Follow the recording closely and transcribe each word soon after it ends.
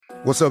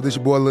What's up, this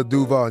your boy Lil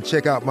Duval, and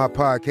check out my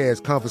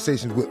podcast,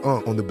 Conversations with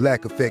Unc, on the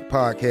Black Effect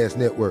Podcast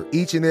Network.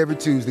 Each and every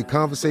Tuesday,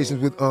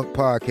 Conversations with Unc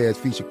podcast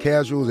feature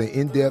casuals and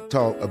in-depth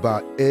talk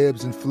about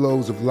ebbs and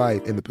flows of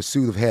life and the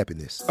pursuit of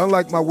happiness.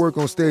 Unlike my work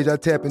on stage, I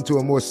tap into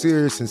a more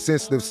serious and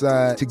sensitive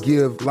side to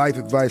give life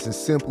advice and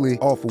simply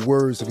offer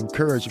words of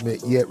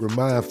encouragement, yet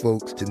remind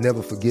folks to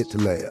never forget to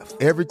laugh.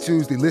 Every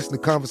Tuesday, listen to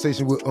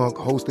Conversations with Unc,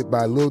 hosted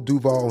by Lil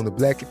Duval on the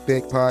Black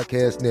Effect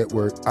Podcast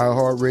Network,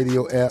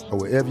 iHeartRadio app, or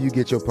wherever you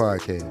get your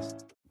podcasts.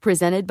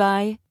 Presented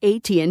by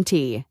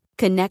AT&T.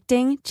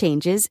 Connecting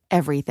changes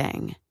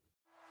everything.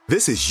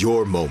 This is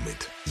your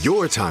moment,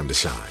 your time to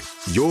shine,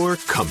 your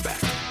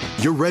comeback.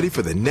 You're ready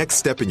for the next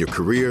step in your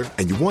career,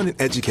 and you want an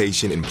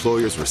education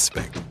employers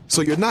respect.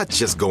 So you're not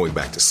just going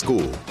back to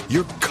school,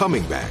 you're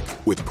coming back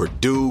with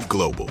Purdue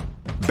Global.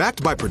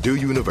 Backed by Purdue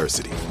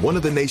University, one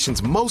of the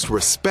nation's most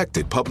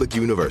respected public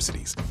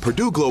universities,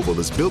 Purdue Global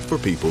is built for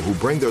people who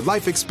bring their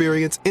life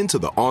experience into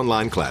the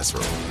online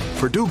classroom.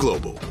 Purdue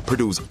Global,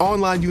 Purdue's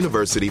online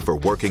university for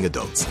working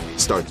adults.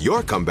 Start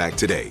your comeback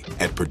today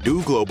at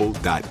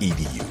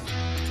purdueglobal.edu.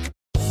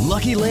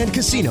 Lucky Land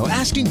Casino,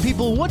 asking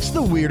people, what's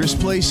the weirdest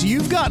place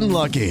you've gotten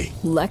lucky?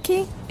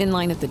 Lucky? In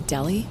line at the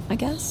deli, I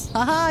guess?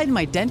 Aha, in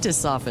my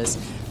dentist's office.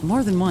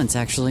 More than once,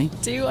 actually.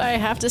 Do I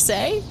have to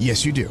say?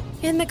 Yes, you do.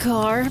 In the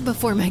car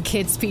before my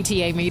kids'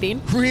 PTA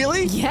meeting.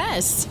 Really?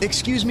 Yes.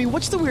 Excuse me,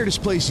 what's the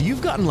weirdest place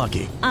you've gotten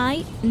lucky?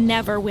 I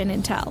never win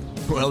and tell.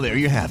 Well, there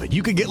you have it.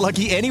 You can get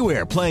lucky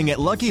anywhere, playing at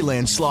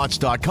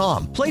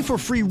LuckyLandSlots.com. Play for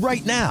free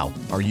right now.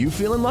 Are you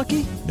feeling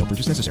lucky? No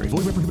purchase necessary. Void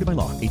where prohibited by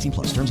law. 18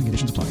 plus. Terms and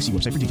conditions apply. See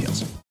website for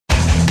details.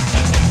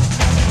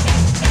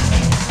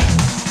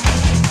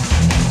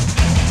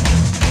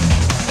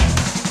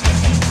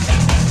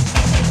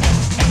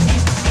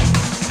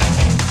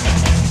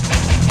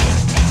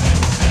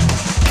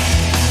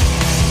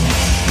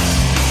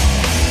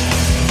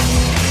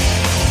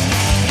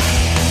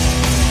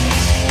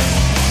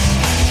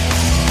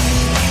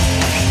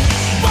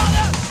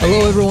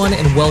 Hello, everyone,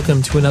 and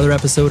welcome to another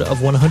episode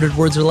of 100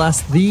 Words or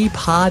Less, the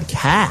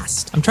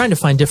podcast. I'm trying to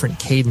find different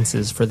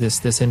cadences for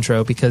this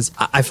intro because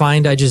I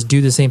find I just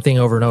do the same thing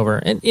over and over.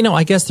 And,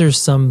 I guess there's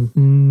some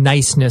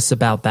niceness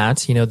about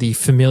that, the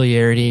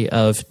familiarity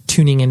of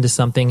tuning into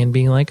something and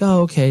being like,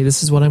 oh, okay,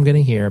 this is what I'm going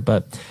to hear.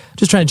 But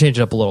just trying to change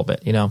it up a little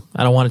bit, I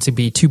don't want it to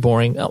be too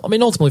boring. I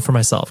mean, ultimately for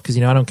myself, because,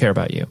 I don't care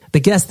about you.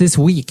 The guest this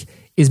week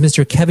is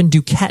Mr. Kevin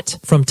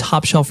Duquette from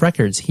Topshelf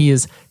Records. He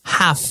is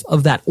half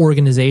of that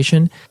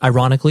organization.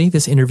 Ironically,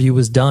 this interview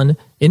was done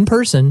in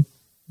person.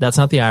 That's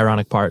not the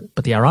ironic part,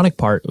 but the ironic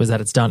part was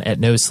that it's done at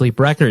No Sleep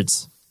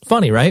Records.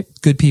 Funny, right?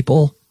 Good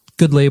people,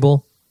 good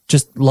label,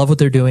 just love what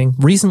they're doing.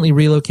 Recently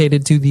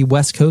relocated to the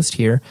West Coast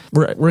here.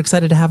 We're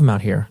excited to have him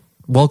out here,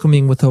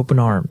 welcoming with open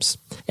arms.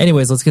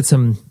 Anyways, let's get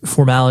some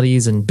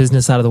formalities and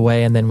business out of the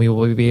way, and then we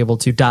will be able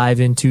to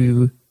dive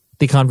into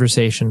the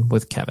conversation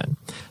with Kevin.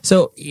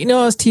 So, I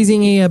was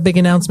teasing a big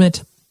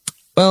announcement.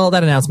 Well,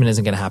 that announcement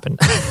isn't going to happen.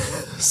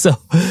 So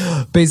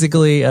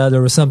basically,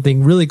 there was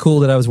something really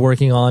cool that I was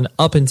working on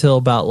up until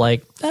about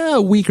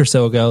a week or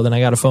so ago. Then I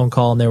got a phone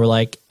call and they were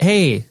like,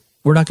 hey,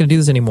 we're not going to do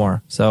this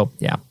anymore. So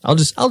yeah, I'll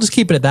just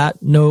keep it at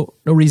that. No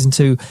reason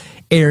to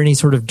air any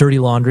sort of dirty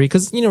laundry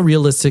because,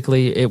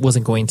 realistically, it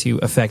wasn't going to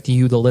affect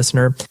you, the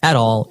listener, at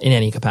all in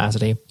any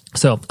capacity.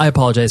 So I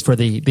apologize for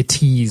the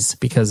tease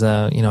because,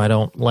 I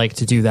don't like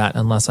to do that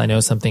unless I know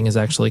something is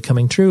actually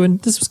coming true. And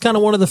this was kind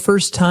of one of the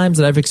first times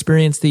that I've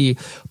experienced the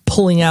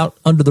pulling out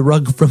under the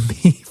rug from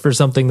me for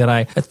something that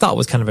I thought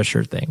was kind of a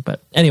sure thing.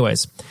 But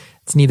anyways,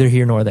 it's neither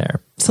here nor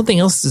there. Something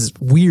else is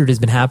weird has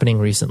been happening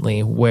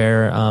recently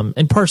where,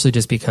 and partially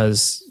just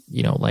because,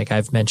 like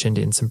I've mentioned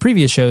in some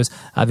previous shows,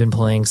 I've been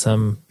playing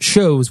some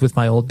shows with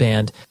my old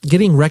band.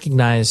 Getting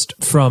recognized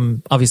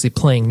from obviously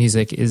playing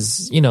music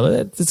is,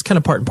 it's kind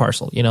of part and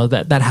parcel,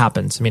 that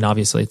happens. I mean,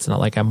 obviously it's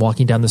not like I'm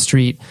walking down the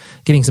street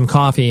getting some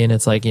coffee and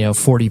it's like,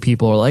 40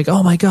 people are like,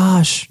 oh my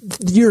gosh,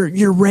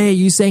 you're Ray,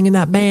 you sang in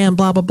that band,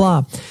 blah, blah,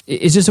 blah.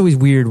 It's just always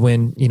weird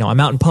when, I'm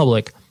out in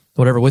public,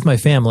 whatever, with my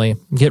family,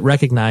 get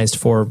recognized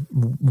for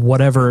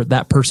whatever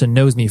that person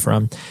knows me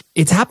from.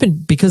 It's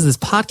happened because of this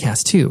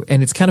podcast too.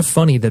 And it's kind of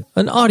funny that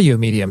an audio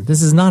medium,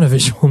 this is not a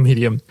visual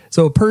medium.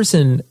 So a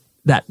person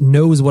that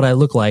knows what I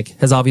look like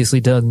has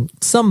obviously done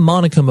some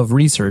monicum of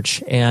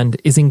research and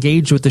is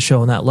engaged with the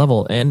show on that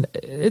level. And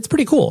it's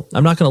pretty cool.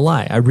 I'm not going to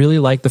lie. I really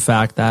like the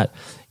fact that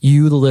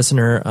you, the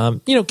listener,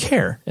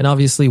 care and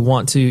obviously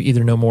want to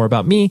either know more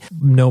about me,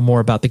 know more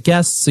about the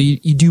guests. So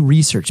you do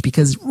research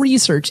because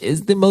research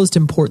is the most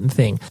important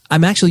thing.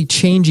 I'm actually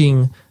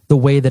changing the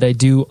way that I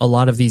do a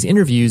lot of these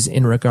interviews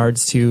in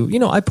regards to,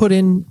 I put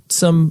in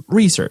some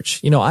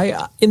research. In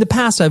the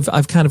past,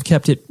 I've kind of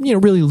kept it,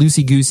 really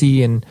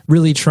loosey-goosey and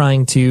really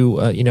trying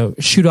to,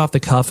 shoot off the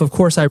cuff. Of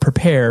course, I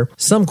prepare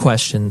some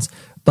questions,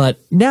 but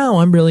now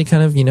I'm really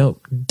kind of,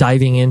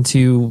 diving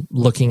into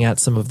looking at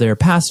some of their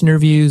past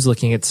interviews,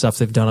 looking at stuff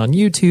they've done on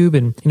YouTube.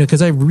 And,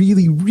 because I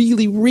really,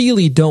 really,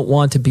 really don't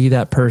want to be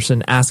that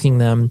person asking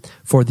them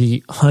for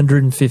the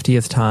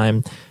 150th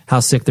time how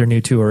sick their new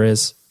tour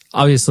is.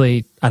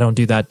 Obviously, I don't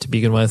do that to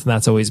begin with, and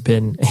that's always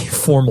been a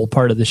formal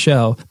part of the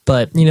show.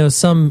 But, you know,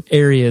 some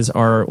areas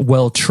are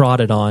well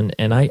trodden on,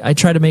 and I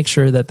try to make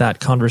sure that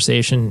that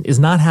conversation is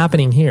not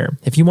happening here.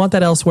 If you want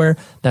that elsewhere,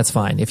 that's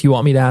fine. If you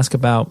want me to ask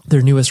about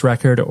their newest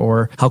record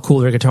or how cool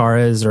their guitar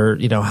is, or,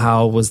 you know,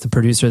 how was the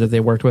producer that they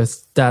worked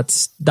with,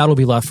 that'll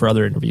be left for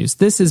other interviews.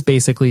 This is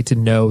basically to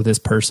know this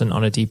person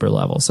on a deeper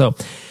level. So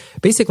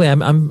basically,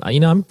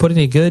 I'm putting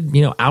a good,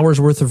 you know, hour's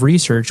worth of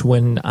research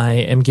when I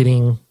am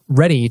getting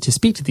ready to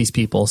speak to these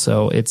people.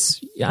 So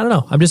it's, I don't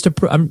know,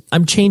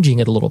 I'm changing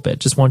it a little bit.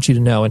 Just want you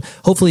to know. And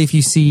hopefully if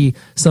you see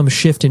some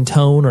shift in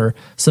tone or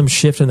some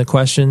shift in the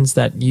questions,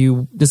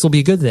 this will be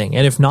a good thing.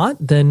 And if not,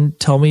 then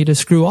tell me to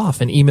screw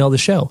off and email the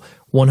show,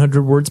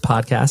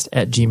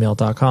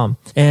 100wordspodcast@gmail.com.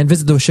 And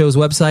visit the show's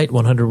website,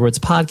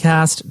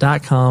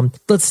 100wordspodcast.com.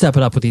 Let's step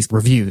it up with these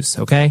reviews,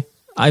 okay?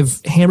 I've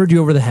hammered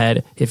you over the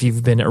head if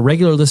you've been a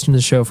regular listener to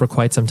the show for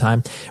quite some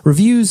time.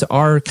 Reviews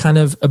are kind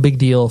of a big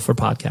deal for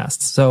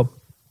podcasts. So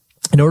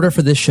in order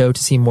for this show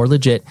to seem more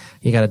legit,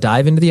 you got to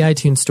dive into the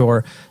iTunes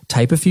store,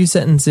 type a few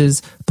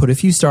sentences, put a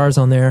few stars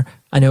on there.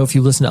 I know if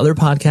you listen to other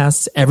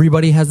podcasts,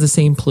 everybody has the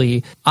same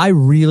plea. I get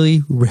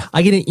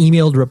an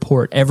emailed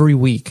report every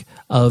week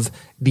of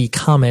the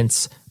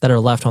comments that are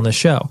left on the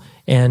show.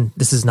 And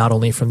this is not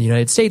only from the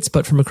United States,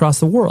 but from across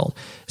the world.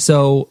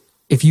 So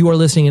if you are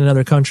listening in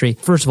another country,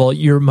 first of all,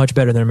 you're much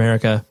better than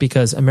America,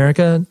 because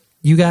America,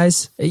 you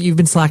guys, you've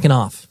been slacking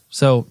off.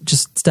 So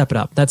just step it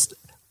up. That's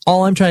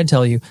all I'm trying to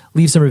tell you.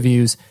 Leave some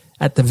reviews.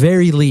 At the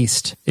very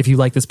least, if you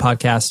like this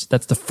podcast,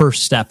 that's the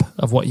first step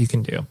of what you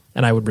can do.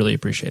 And I would really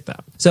appreciate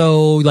that.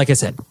 So, like I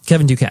said,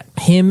 Kevin Duquette,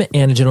 him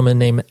and a gentleman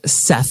named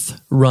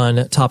Seth run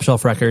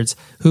Topshelf Records,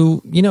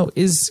 who, you know,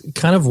 is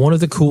kind of one of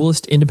the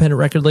coolest independent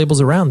record labels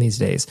around these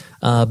days.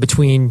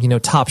 Between, you know,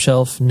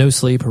 Topshelf, No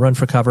Sleep, Run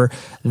for Cover,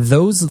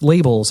 those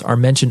labels are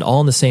mentioned all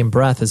in the same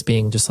breath as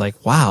being just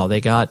like, wow, they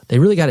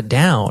really got it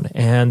down,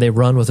 and they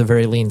run with a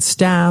very lean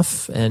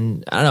staff,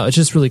 and I don't know, it's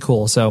just really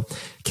cool. So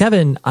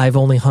Kevin, I've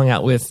only hung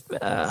out with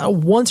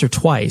once or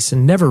twice,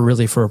 and never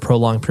really for a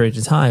prolonged period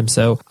of time.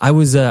 So I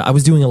was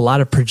doing a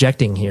lot of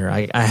projecting here.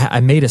 I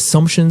made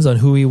assumptions on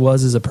who he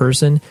was as a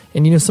person,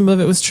 and, you know, some of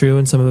it was true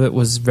and some of it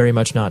was very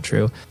much not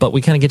true. But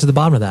we kind of get to the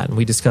bottom of that, and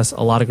we discuss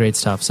a lot of great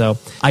stuff. So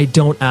I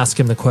don't ask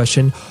him the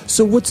question,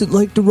 so what's it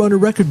like to run a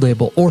record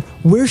label? Or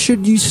where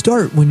should you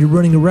start when you're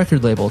running a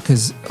record label?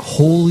 Because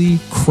holy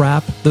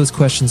crap, those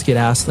questions get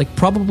asked, like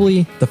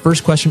probably the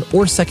first question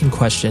or second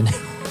question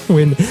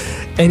when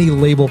any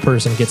label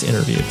person gets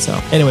interviewed. So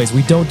anyways,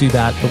 we don't do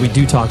that, but we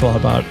do talk a lot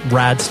about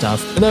rad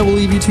stuff, and I will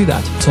leave you to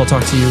that. So I'll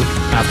talk to you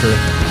after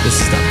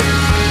this is done.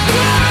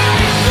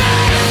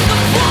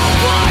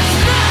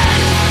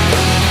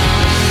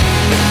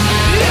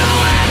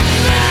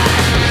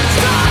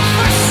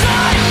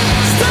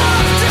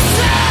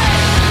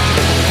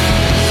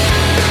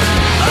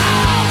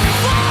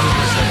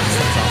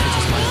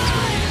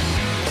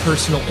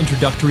 Personal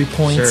introductory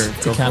points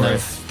to kind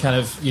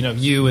of, you know,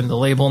 you and the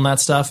label and that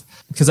stuff,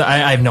 because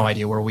I have no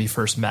idea where we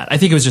first met. I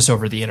think it was just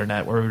over the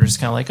internet, where we were just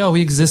kind of like, oh,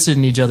 we existed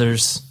in each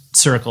other's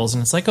circles,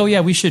 and it's like, oh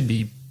yeah, we should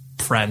be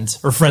friends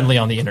or friendly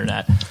on the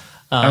internet.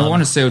 I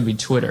want to say it would be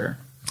Twitter.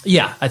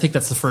 Yeah, I think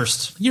that's the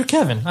first. You're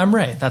Kevin, I'm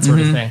Ray, that sort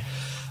of thing.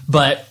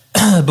 But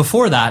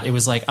before that, it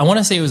was like, I want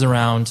to say it was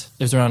around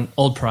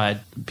Old Pride,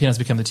 Peanuts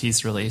Become the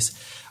Teeth's release,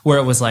 where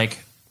it was like,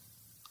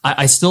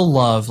 I still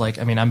love, like,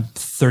 I mean, I'm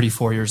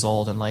 34 years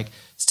old, and like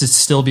to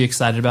still be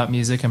excited about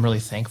music, I'm really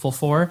thankful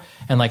for.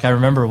 And like, I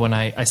remember when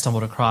I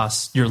stumbled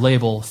across your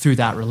label through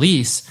that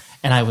release,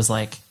 and I was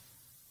like,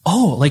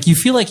 oh, like you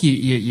feel like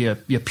you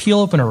peel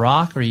open a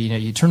rock, or, you know,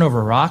 you turn over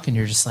a rock, and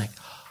you're just like,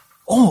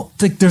 oh,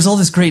 like there's all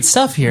this great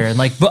stuff here. And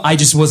like, but I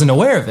just wasn't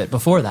aware of it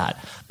before that.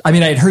 I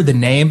mean, I had heard the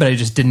name, but I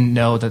just didn't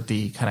know that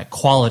the kind of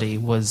quality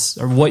was,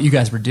 or what you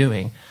guys were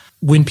doing.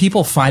 When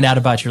people find out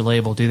about your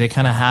label, do they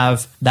kind of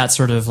have that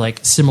sort of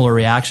like similar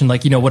reaction?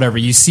 Like, you know, whatever,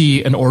 you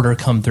see an order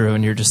come through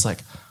and you're just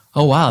like,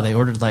 oh wow, they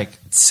ordered like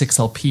 6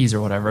 LPs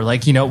or whatever.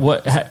 Like, you know,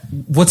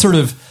 what sort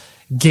of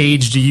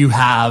gauge do you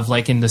have,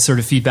 like, in the sort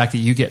of feedback that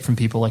you get from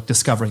people like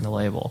discovering the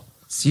label?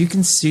 So you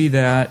can see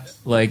that,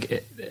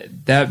 like,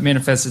 that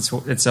manifests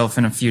itself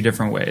in a few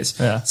different ways.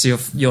 Yeah. So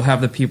you'll have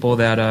the people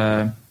that,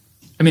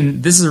 I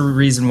mean, this is a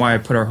reason why I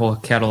put our whole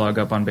catalog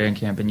up on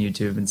Bandcamp and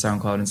YouTube and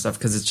SoundCloud and stuff,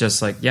 because it's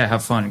just like, yeah,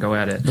 have fun, go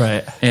at it.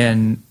 Right.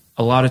 And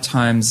a lot of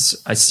times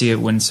I see it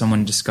when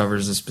someone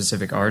discovers a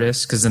specific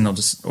artist, because then they'll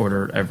just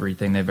order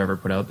everything they've ever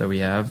put out that we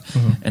have,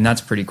 and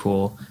that's pretty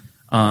cool.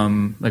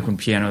 Like when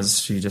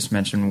Pianos, you just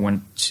mentioned,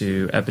 went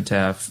to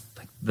Epitaph,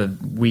 like the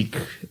week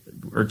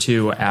or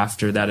two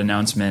after that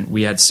announcement,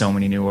 we had so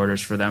many new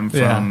orders for them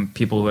from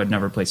people who had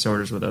never placed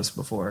orders with us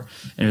before.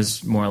 And it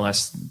was more or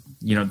less,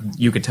 you know,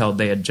 you could tell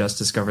they had just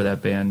discovered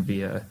that band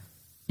via,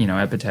 you know,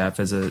 Epitaph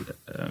as a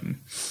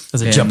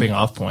jumping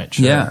off point.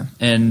 Sure. Yeah.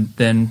 And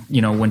then,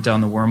 you know, went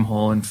down the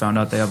wormhole and found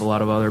out they have a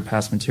lot of other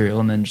past material,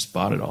 and then just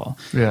bought it all.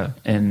 Yeah.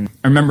 And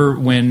I remember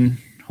when,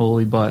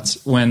 holy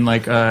butts, when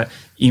like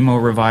Emo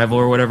Revival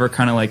or whatever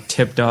kind of like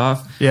tipped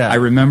off. Yeah. I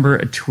remember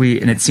a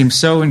tweet, and it seemed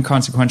so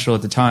inconsequential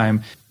at the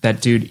time,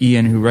 that dude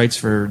Ian who writes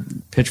for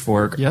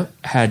Pitchfork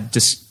had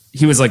just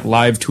he was like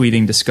live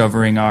tweeting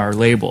discovering our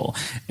label,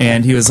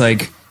 and he was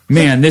like,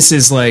 man, this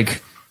is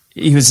like,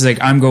 he was like,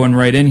 I'm going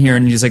right in here,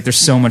 and he's like, there's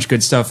so much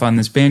good stuff on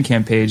this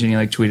Bandcamp page, and he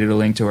like tweeted a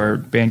link to our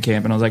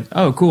Bandcamp, and I was like,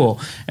 oh, cool.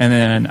 And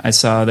then I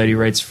saw that he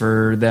writes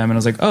for them, and I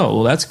was like, oh,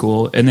 well, that's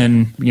cool. And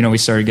then, you know, we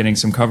started getting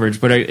some coverage,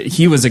 but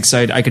he was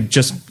excited.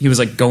 He was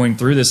like going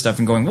through this stuff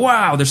and going,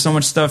 wow, there's so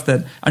much stuff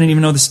that I didn't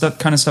even know this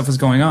kind of stuff was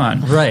going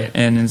on. Right.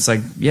 And it's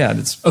like, yeah,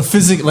 that's a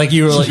physical, like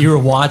you were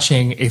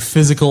watching a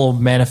physical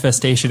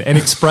manifestation and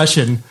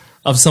expression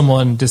of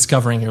someone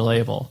discovering your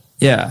label.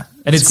 Yeah.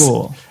 And it's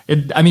cool.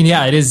 It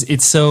is.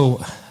 It's so,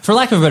 for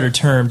lack of a better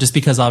term, just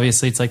because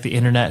obviously it's like the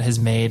internet has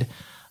made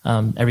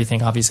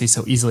everything obviously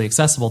so easily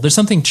accessible. There's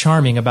something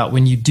charming about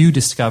when you do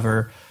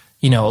discover,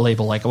 you know, a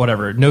label like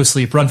whatever, No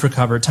Sleep, Run for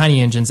Cover,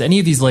 Tiny Engines, any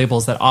of these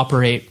labels that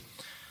operate,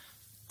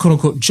 quote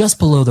unquote, just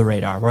below the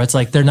radar, where it's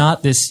like they're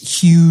not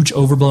this huge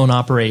overblown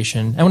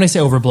operation. And when I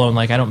say overblown,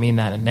 like I don't mean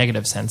that in a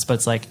negative sense, but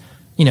it's like,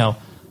 you know,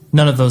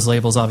 none of those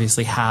labels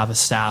obviously have a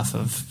staff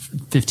of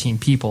 15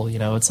 people. You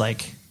know, it's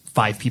like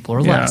 5 people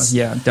or less.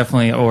 Yeah,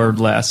 definitely, or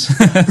less.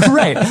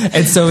 Right.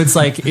 And so it's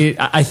like,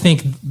 I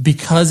think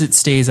because it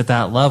stays at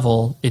that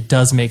level, it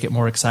does make it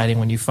more exciting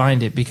when you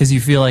find it, because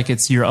you feel like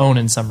it's your own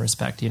in some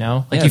respect, you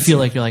know? Like you feel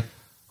like you're like,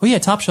 oh yeah,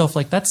 Topshelf,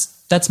 like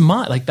that's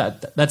mine. Like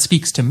that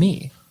speaks to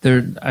me.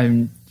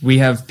 We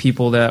have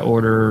people that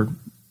order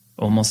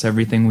almost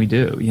everything we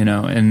do, you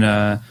know,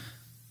 and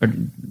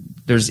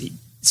there's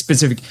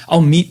specific,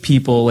 I'll meet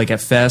people like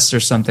at fest or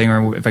something,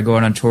 or if I go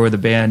out on tour with a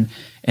band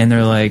and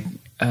they're like,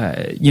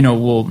 you know,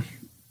 well,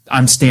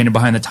 I'm standing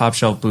behind the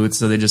Topshelf booth,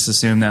 so they just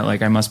assume that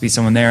like I must be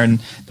someone there, and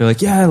they're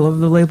like, yeah, I love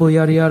the label,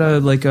 yada yada,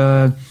 like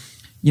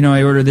you know,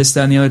 I ordered this,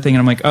 that, and the other thing, and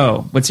I'm like,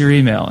 oh, what's your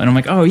email? And I'm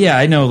like, oh yeah,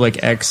 I know,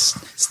 like X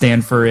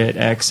stand for it,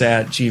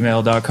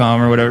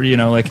 x@gmail.com or whatever, you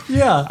know, like,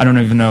 yeah, I don't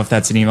even know if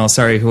that's an email.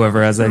 Sorry,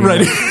 whoever has that email.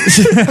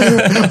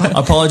 Right.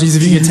 Apologies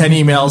if you get 10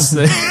 emails.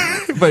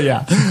 But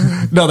yeah,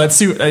 no,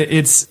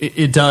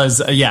 it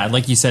does. Yeah.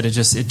 Like you said,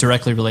 it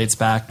directly relates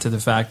back to the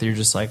fact that you're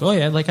just like, oh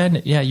yeah, like I'm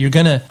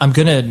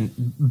going to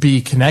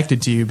be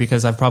connected to you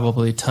because I've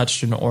probably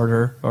touched an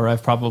order, or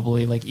I've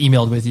probably like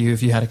emailed with you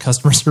if you had a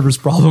customer service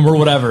problem or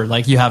whatever.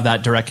 Like you have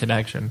that direct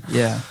connection.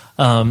 Yeah.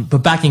 But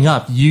backing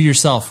up, you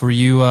yourself, were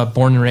you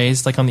born and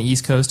raised like on the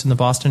East Coast in the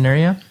Boston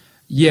area?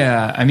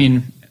 Yeah. I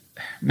mean,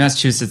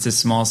 Massachusetts is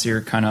small, so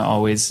you're kind of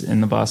always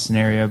in the Boston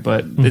area,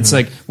 but it's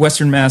like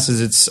Western Mass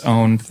is its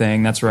own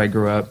thing. That's where I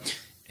grew up.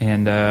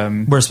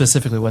 And where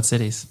specifically? What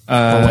cities?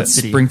 Or what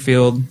city?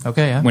 Springfield.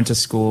 Okay, yeah. Went to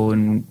school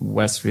in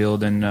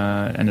Westfield and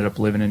ended up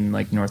living in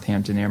like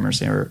Northampton,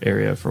 Amherst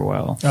area for a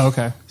while. Oh,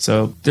 okay.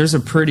 So there's a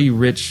pretty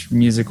rich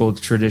musical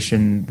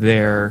tradition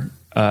there,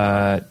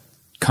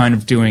 kind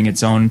of doing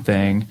its own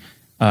thing.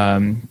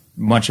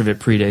 Much of it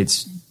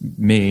predates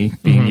me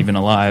being even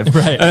alive.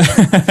 Right.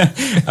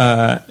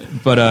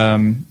 But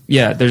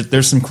yeah,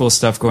 there's some cool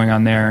stuff going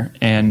on there,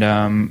 and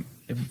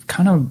it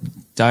kind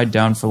of died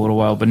down for a little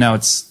while, but now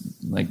it's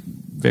like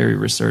very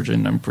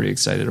resurgent. I'm pretty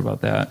excited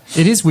about that.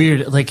 It is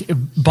weird. Like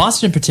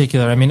Boston in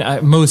particular, I mean,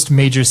 most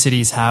major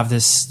cities have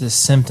this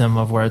symptom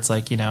of where it's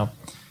like, you know,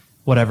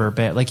 whatever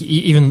band, like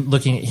even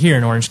looking at here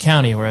in Orange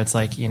County, where it's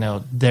like, you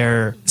know,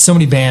 there are so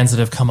many bands that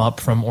have come up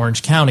from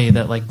Orange County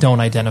that like don't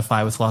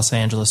identify with Los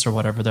Angeles or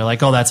whatever. They're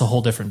like, oh, that's a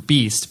whole different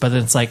beast. But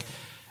then it's like,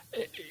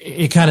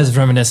 it kind of is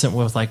reminiscent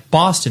with like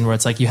Boston, where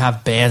it's like you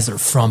have bands that are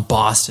from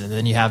Boston, and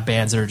then you have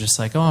bands that are just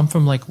like, oh, I'm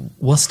from like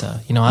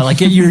Worcester, you know, I like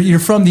you're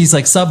from these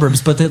like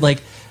suburbs, but that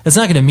like it's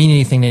not going to mean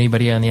anything to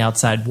anybody on the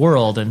outside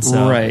world. And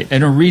so, right,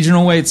 in a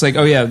regional way, it's like,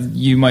 oh yeah,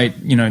 you might,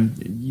 you know,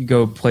 you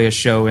go play a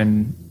show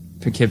in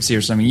Poughkeepsie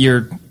or something,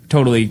 you're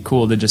totally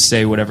cool to just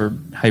say whatever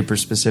hyper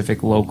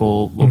specific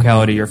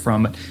locality you're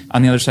from. But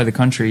on the other side of the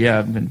country,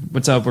 yeah,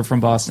 what's up? We're from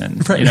Boston.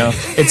 Right. You know,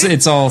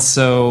 it's all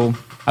so.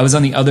 I was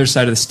on the other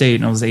side of the state,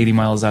 and I was 80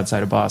 miles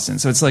outside of Boston,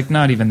 so it's like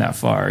not even that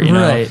far. You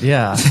know? Right?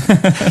 Yeah.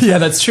 Yeah,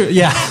 that's true.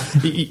 Yeah,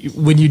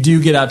 when you do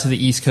get out to the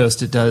East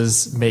Coast, it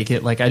does make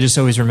it like I just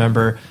always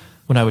remember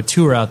when I would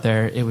tour out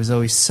there. It was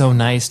always so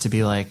nice to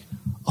be like,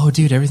 oh,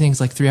 dude, everything's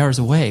like 3 hours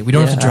away. We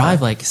don't have to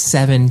drive like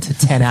 7 to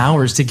 10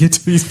 hours to get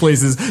to these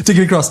places, to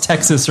get across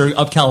Texas or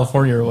up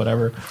California or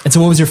whatever. And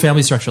so what was your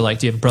family structure like?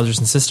 Do you have brothers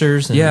and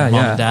sisters and mom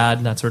and dad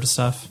and that sort of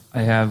stuff?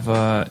 I have,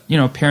 you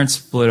know, parents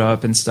split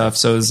up and stuff.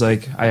 So it's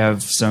like I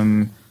have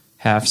some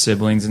half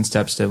siblings and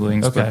step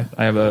siblings. Okay. But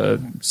I have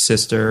a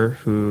sister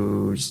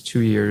who's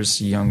 2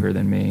 years younger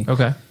than me.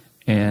 Okay.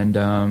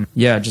 And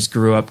yeah, just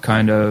grew up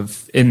kind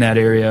of in that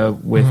area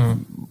with...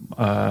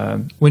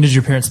 when did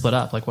your parents split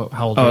up? Like,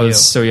 how old were you? I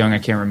was so young I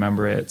can't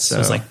remember it. So it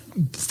was like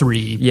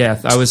 3.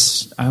 Yeah, I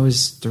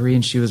was 3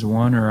 and she was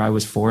 1, or I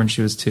was 4 and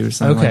she was 2,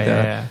 something like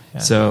that. Yeah.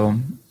 So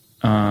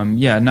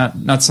yeah,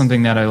 not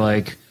something that I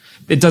like.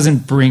 It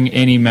doesn't bring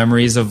any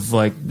memories of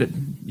like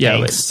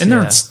Angst, and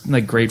they're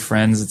like great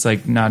friends. It's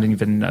like not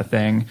even a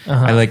thing.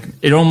 I like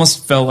it.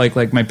 Almost felt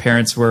like my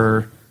parents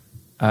were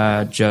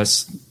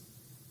just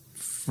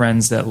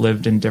friends that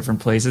lived in different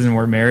places and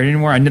weren't married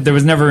anymore. There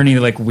was never any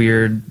like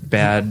weird,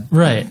 bad,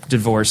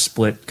 divorce,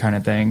 split kind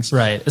of things.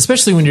 Right.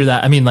 Especially when you're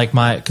that, I mean, like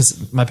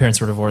because my parents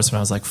were divorced when I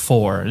was like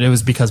 4, and it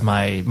was because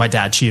my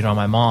dad cheated on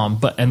my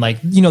mom. And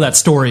like, that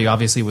story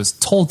obviously was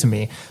told to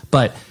me,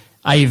 but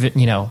I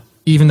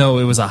even though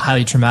it was a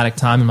highly traumatic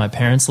time in my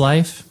parents'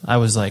 life, I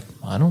was like,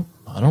 I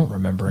don't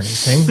remember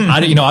anything.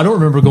 I don't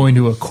remember going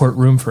to a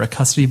courtroom for a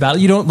custody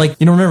battle. You don't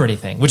remember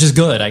anything, which is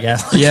good, I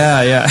guess.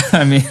 Yeah.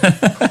 I mean,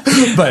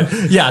 but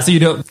yeah, so you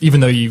don't,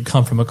 even though you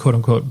come from a quote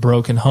unquote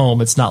broken home,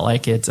 it's not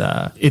like it's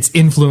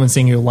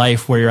influencing your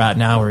life where you're at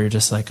now, where you're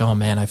just like, oh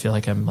man, I feel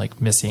like I'm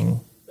like missing.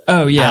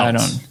 Oh yeah.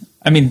 out.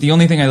 I mean, the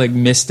only thing I like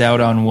missed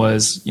out on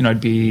was, I'd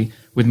be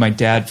with my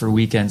dad for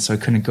weekends. So I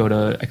couldn't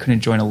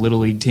join a little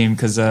league team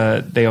because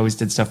they always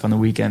did stuff on the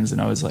weekends. And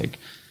I was like,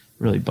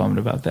 really bummed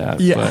about that.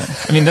 Yeah.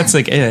 But I mean, that's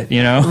like it,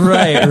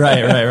 Right.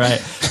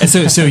 And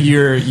so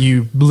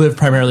you live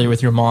primarily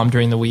with your mom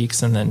during the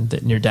weeks, and then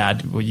your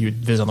dad, you'd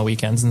visit on the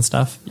weekends and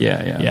stuff.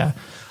 Yeah.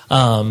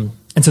 And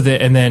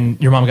then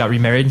your mom got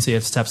remarried, and so you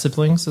have step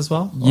siblings as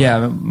well? Or?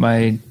 Yeah.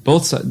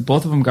 Both of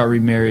them got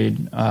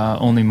remarried.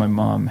 Only my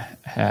mom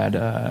had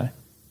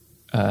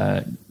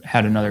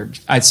another,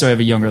 so I have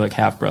a younger, like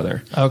half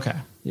brother. Okay.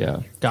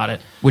 Yeah. Got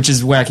it. Which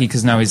is wacky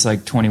because now he's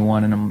like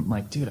 21 and I'm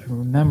like, dude, I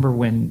remember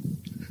when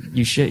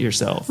you shit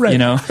yourself, right.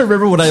 I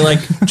remember when I like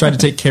tried to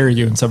take care of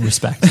you in some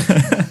respect.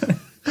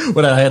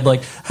 When I had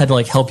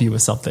to help you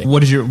with something.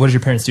 What did your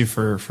parents do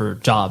for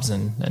jobs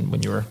and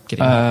when you were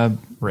getting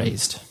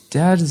raised?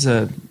 Dad is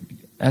a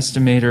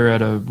estimator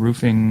at a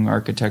roofing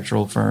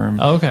architectural firm.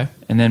 Oh, okay.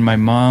 And then my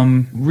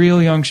mom,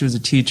 real young, she was a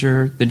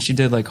teacher. Then she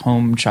did like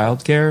home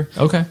childcare.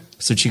 Okay.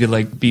 So she could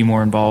like be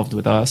more involved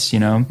with us,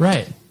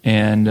 Right.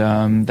 And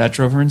that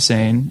drove her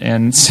insane.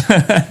 And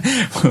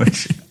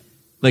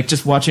like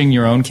just watching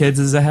your own kids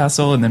is a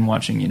hassle, and then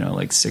watching,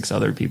 like 6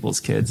 other people's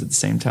kids at the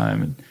same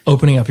time. And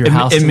opening up your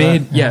house. It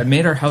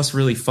made our house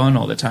really fun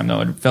all the time,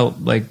 though. It felt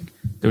like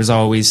there was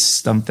always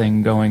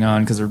something going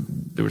on because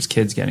there was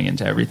kids getting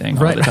into everything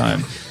all the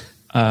time.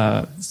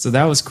 So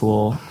that was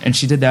cool. And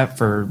she did that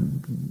for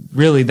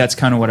really, that's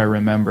kind of what I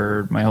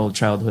remember my whole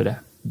childhood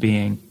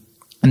being.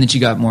 And then she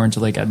got more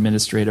into like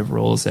administrative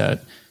roles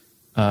at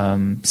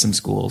some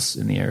schools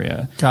in the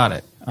area. Got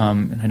it.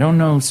 And I don't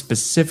know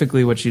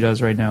specifically what she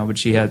does right now, but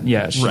she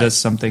does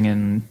something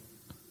in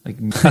like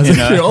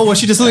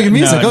she does something in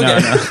music.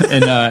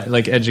 In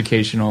like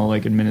educational,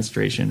 like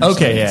administration.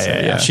 Okay,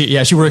 yeah.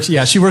 She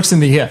works in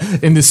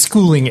the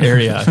schooling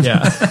area.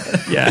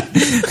 Yeah.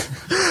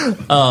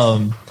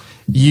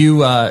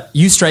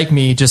 You strike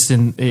me just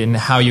in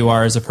how you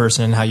are as a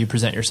person and how you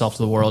present yourself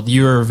to the world.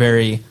 You're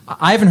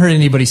I haven't heard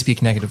anybody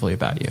speak negatively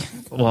about you.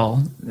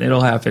 Well,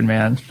 it'll happen,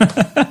 man.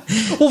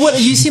 Well,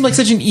 you seem like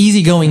such an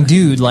easygoing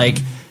dude. Like,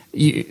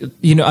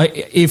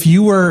 if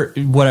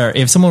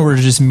someone were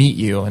to just meet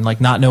you and like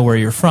not know where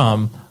you're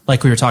from,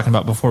 like we were talking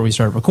about before we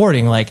started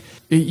recording, like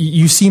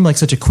you seem like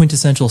such a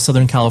quintessential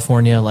Southern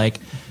California, like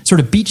sort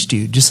of beach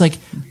dude. Just like,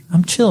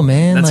 I'm chill,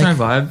 man. That's like,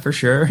 my vibe for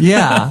sure.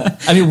 Yeah.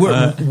 I mean,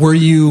 were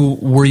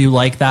you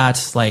like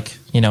that? Like,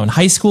 in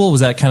high school,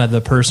 was that kind of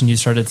the person you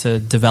started to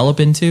develop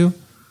into?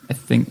 I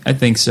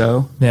think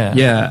so. Yeah.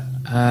 Yeah.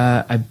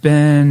 I've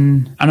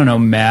been, I don't know,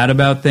 mad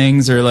about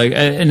things or like,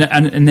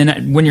 and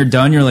then when you're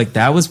done, you're like,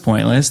 that was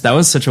pointless. That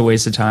was such a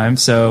waste of time.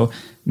 So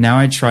now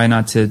I just try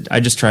not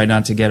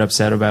to get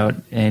upset about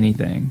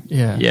anything.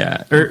 Yeah.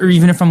 Yeah. Or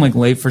even if I'm like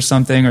late for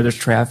something or there's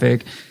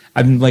traffic,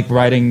 I'm like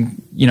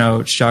riding,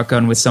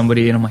 shotgun with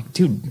somebody and I'm like,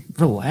 dude,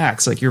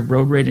 relax. Like you're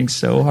road raging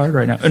so hard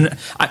right now. And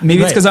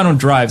maybe it's because I don't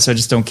drive, so I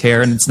just don't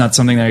care. And it's not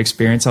something that I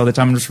experience all the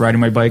time. I'm just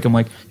riding my bike. I'm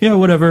like, yeah,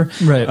 whatever.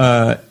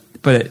 Right.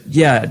 But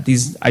yeah,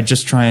 I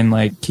just try and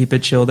like keep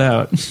it chilled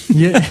out.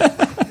 Yeah.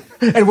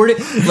 And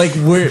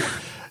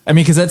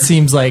because that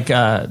seems like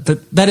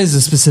that is a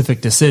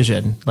specific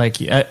decision. Like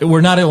we're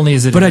not only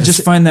is it, but I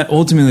just find that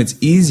ultimately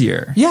it's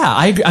easier. Yeah,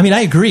 I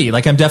agree.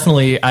 Like I'm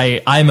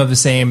of the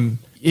same.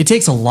 It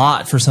takes a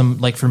lot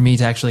for me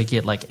to actually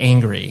get like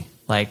angry.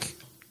 Like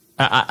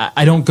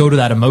I don't go to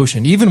that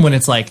emotion, even when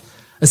it's like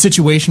a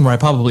situation where I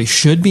probably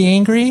should be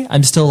angry.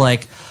 I'm still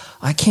like,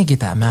 I can't get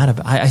that mad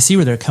about. I see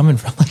where they're coming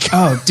from. Like,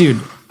 oh, dude,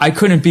 I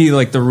couldn't be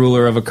like the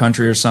ruler of a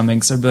country or something.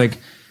 Because I'd be like,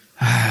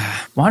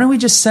 why don't we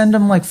just send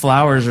them like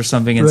flowers or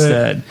something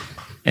instead? Right.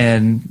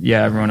 And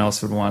yeah, everyone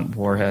else would want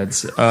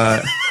warheads.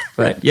 But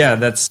yeah,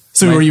 that's.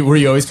 So were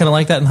you always kind of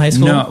like that in high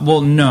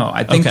school? No.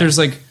 I think there's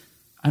like,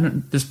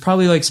 there's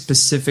probably like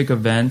specific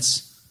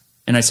events.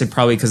 And I say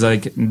probably because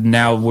like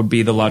now would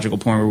be the logical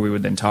point where we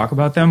would then talk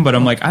about them. But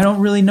I'm like, I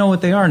don't really know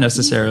what they are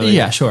necessarily.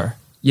 Yeah, sure.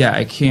 Yeah,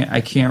 I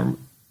can't.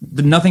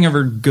 Nothing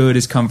ever good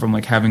has come from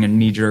like having a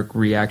knee-jerk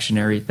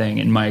reactionary thing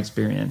in my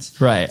experience.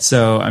 Right.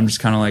 So I'm just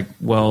kind of like,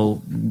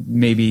 well,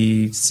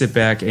 maybe sit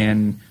back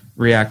and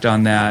react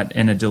on that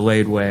in a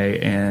delayed way,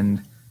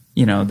 and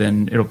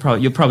then you'll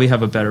probably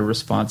have a better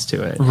response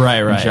to it.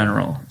 Right. In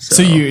general.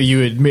 So you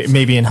would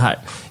maybe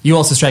you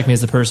also strike me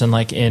as the person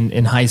like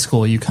in high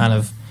school you kind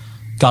of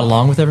got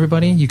along with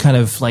everybody? You kind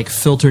of like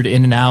filtered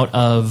in and out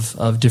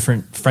of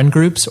different friend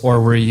groups,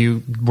 or were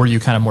you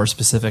kind of more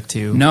specific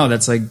to? No,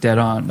 that's like dead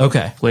on.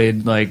 Okay.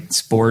 Played like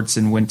sports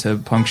and went to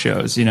punk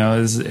shows,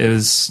 it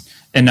was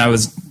and I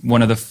was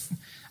one of the,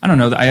 I don't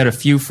know, I had a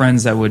few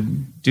friends that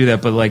would do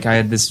that, but like I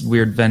had this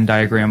weird Venn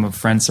diagram of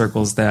friend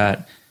circles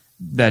that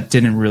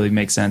didn't really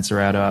make sense or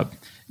add up.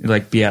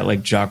 Like be at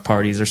like jock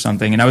parties or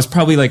something, and I was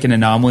probably like an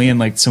anomaly and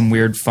like some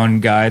weird fun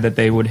guy that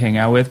they would hang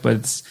out with. But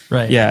it's,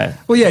 right, yeah,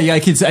 well, yeah, I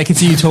could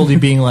see you totally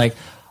being like,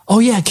 oh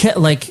yeah,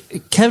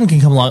 Kevin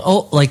can come along.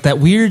 Oh, like that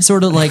weird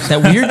sort of like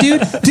that weird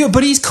dude,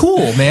 but he's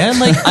cool,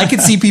 man. Like I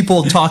could see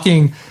people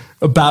talking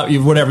about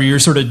you, whatever your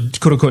sort of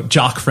quote unquote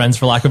jock friends,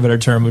 for lack of a better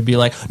term, would be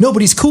like, no,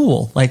 but he's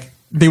cool. Like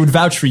they would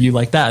vouch for you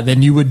like that.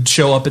 Then you would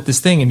show up at this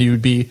thing and you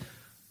would be,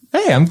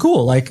 hey, I'm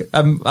cool. Like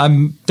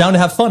I'm down to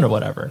have fun or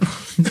whatever.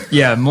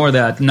 Yeah, more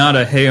that, not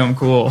a hey, I'm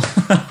cool.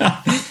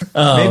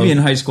 Maybe in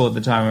high school at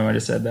the time I might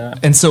have said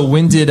that. And so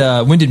when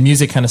did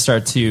music kind of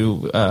start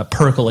to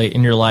percolate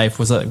in your life?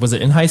 Was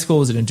it in high school?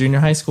 Was it in junior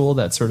high school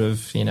that sort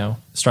of,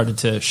 started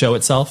to show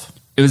itself?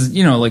 It was,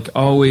 like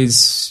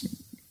always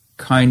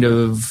kind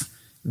of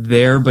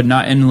there, but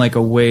not in like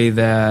a way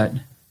that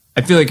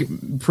I feel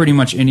like pretty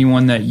much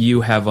anyone that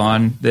you have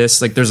on this,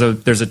 like there's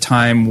a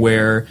time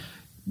where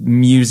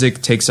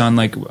music takes on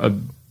like a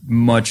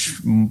much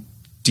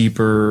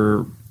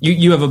deeper,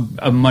 you have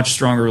a much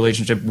stronger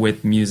relationship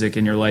with music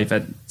in your life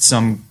at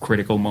some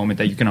critical moment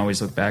that you can always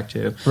look back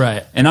to.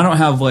 Right. And I don't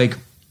have like,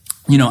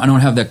 I don't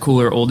have that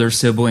cooler older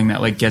sibling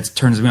that like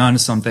turns me on to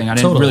something. I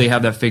didn't really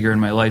have that figure in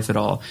my life at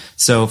all.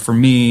 So for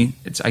me,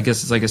 I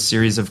guess it's like a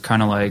series of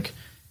kind of like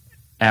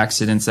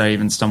accidents that I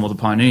even stumbled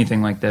upon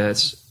anything like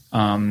this.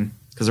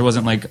 Cause there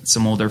wasn't like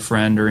some older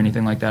friend or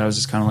anything like that. I was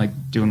just kind of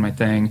like doing my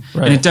thing.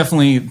 Right. And it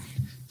definitely,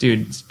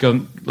 dude,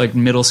 go like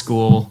middle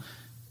school,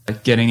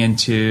 like getting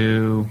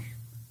into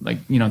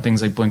like,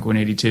 things like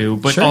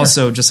Blink-182, but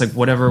also just like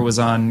whatever was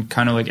on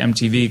kind of like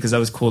MTV, because that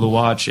was cool to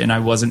watch. And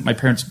my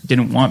parents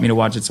didn't want me to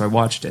watch it, so I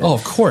watched it. Oh,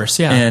 of course.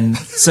 Yeah. And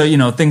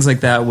so, things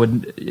like that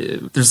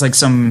there's like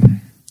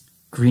some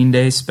Green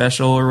Day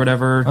special or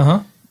whatever.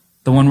 Uh-huh.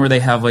 The one where they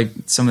have like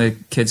some of the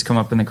kids come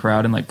up in the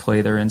crowd and like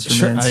play their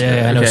instruments. Sure.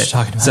 Yeah, I know what you're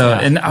talking about. So,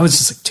 and I was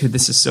just like, dude,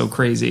 this is so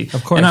crazy.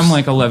 Of course. And I'm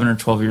like 11 or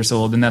 12 years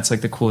old, and that's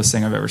like the coolest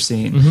thing I've ever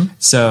seen. Mm-hmm.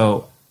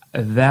 So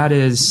that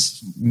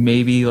is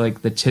maybe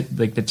like the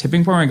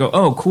tipping point where I go,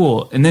 oh,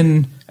 cool. And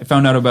then I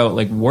found out about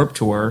like Warped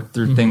Tour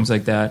through things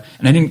like that,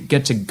 and I didn't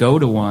get to go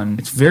to one.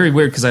 It's very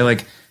weird because I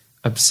like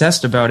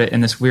obsessed about it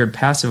in this weird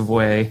passive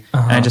way.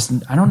 And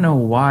I don't know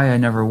why I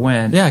never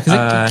went. Yeah,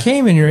 because it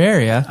came in your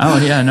area.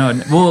 Oh yeah, no.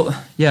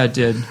 Well, yeah, it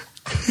did.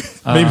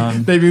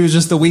 Maybe it was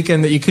just the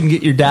weekend that you couldn't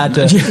get your dad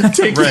to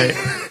take right.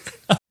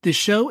 This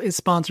show is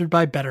sponsored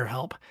by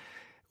BetterHelp.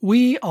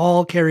 We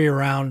all carry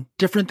around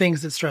different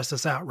things that stress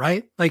us out,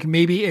 right? Like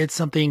maybe it's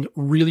something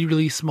really,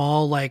 really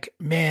small, like,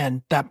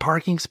 man, that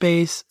parking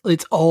space,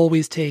 it's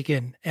always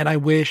taken. And I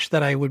wish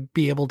that I would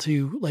be able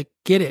to like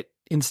get it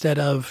instead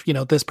of,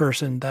 this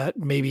person that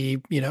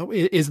maybe,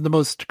 isn't the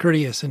most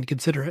courteous and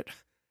considerate.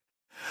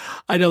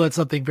 I know that's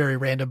something very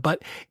random,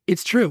 but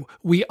it's true.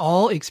 We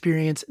all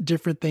experience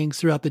different things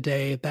throughout the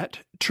day that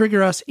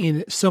trigger us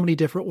in so many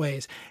different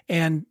ways.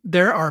 And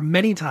there are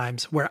many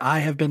times where I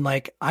have been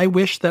like, I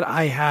wish that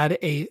I had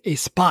a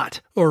spot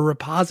or a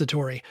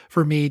repository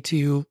for me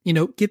to,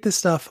 get this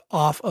stuff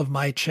off of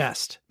my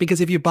chest.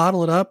 Because if you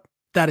bottle it up,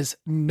 that is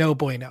no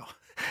bueno.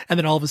 And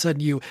then all of a sudden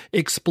you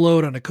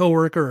explode on a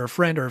coworker or a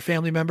friend or a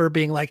family member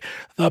being like,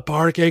 the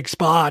parking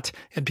spot.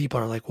 And people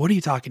are like, what are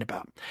you talking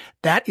about?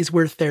 That is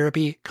where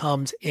therapy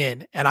comes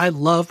in. And I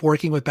love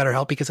working with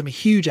BetterHelp because I'm a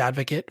huge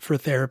advocate for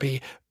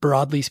therapy,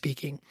 broadly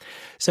speaking.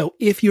 So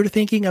if you're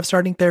thinking of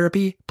starting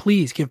therapy,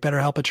 please give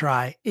BetterHelp a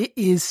try. It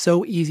is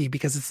so easy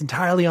because it's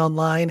entirely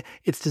online.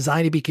 It's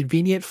designed to be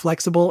convenient,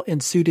 flexible,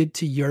 and suited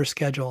to your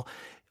schedule.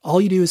 All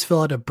you do is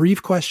fill out a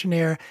brief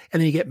questionnaire, and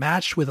then you get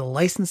matched with a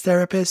licensed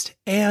therapist.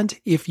 And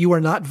if you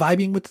are not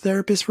vibing with the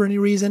therapist for any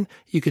reason,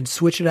 you can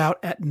switch it out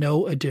at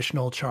no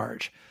additional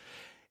charge.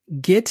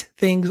 Get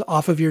things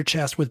off of your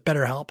chest with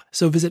BetterHelp.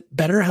 So visit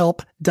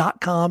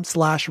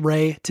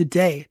betterhelp.com/Ray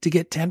today to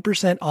get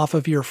 10% off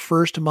of your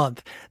first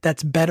month.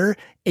 That's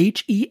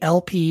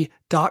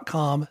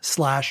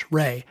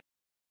betterhelp.com/Ray.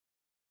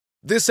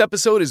 This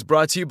episode is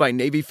brought to you by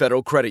Navy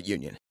Federal Credit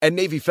Union. At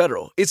Navy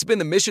Federal, it's been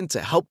the mission to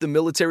help the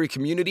military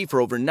community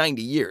for over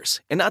 90 years.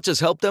 And not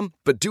just help them,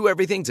 but do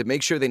everything to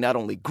make sure they not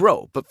only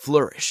grow, but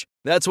flourish.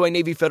 That's why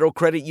Navy Federal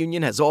Credit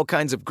Union has all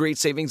kinds of great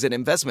savings and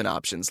investment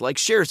options like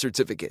share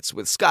certificates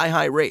with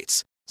sky-high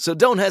rates. So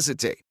don't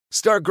hesitate.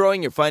 Start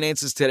growing your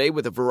finances today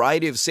with a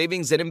variety of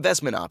savings and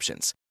investment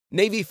options.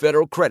 Navy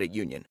Federal Credit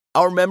Union.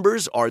 Our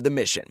members are the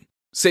mission.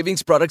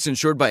 Savings products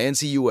insured by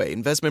NCUA.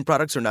 Investment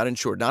products are not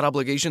insured, not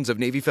obligations of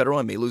Navy Federal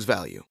and may lose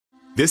value.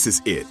 This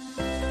is it.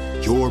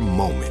 Your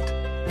moment.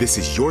 This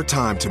is your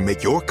time to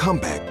make your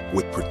comeback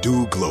with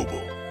Purdue Global.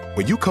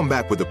 When you come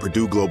back with a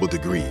Purdue Global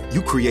degree,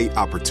 you create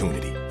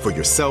opportunity for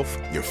yourself,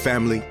 your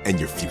family, and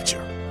your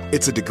future.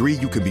 It's a degree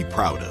you can be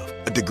proud of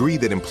a degree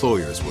that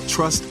employers will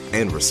trust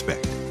and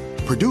respect.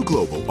 Purdue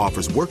Global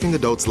offers working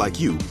adults like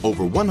you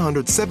over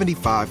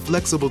 175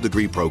 flexible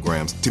degree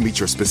programs to meet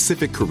your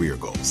specific career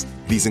goals.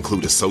 These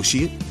include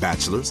associate,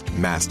 bachelor's,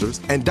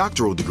 master's, and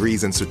doctoral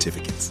degrees and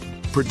certificates.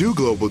 Purdue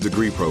Global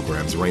degree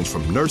programs range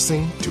from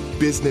nursing to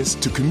business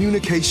to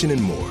communication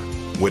and more.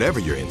 Whatever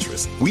your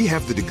interest, we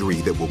have the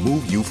degree that will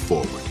move you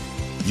forward.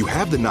 You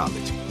have the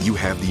knowledge, you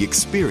have the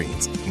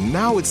experience.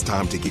 Now it's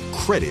time to get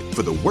credit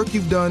for the work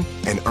you've done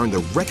and earn the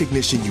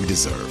recognition you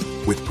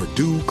deserve with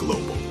Purdue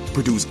Global,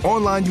 Purdue's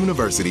online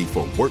university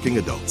for working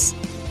adults.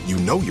 You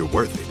know you're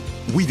worth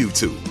it. We do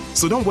too.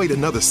 So don't wait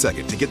another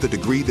second to get the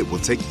degree that will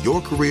take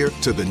your career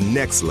to the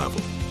next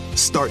level.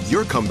 Start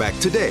your comeback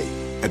today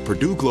at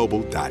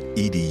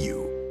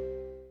purdueglobal.edu.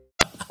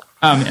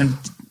 And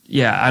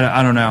yeah,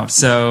 I don't know.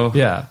 So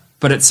yeah.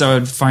 But so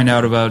I'd find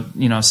out about,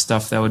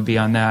 stuff that would be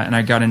on that. And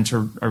I got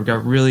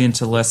really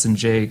into Less Than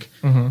Jake.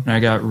 And I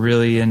got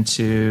really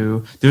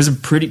into, there was a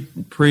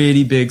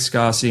pretty big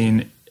ska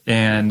scene.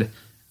 And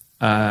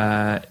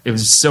it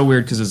was so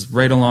weird because it was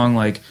right along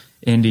like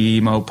indie,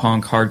 emo,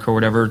 punk, hardcore,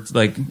 whatever.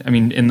 Like, I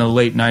mean, in the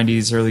late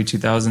 90s, early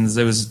 2000s,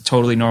 it was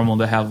totally normal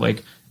to have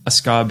like a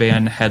ska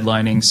band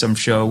headlining some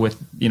show with,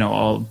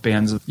 all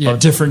bands of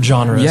different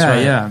genres. Yeah,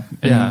 right? yeah.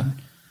 And,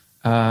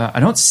 I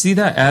don't see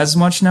that as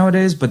much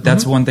nowadays, but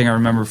that's one thing I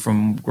remember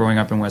from growing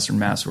up in Western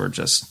Mass, where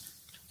just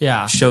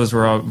shows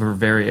were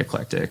very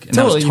eclectic, and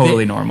that was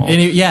totally normal. And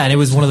it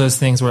was one of those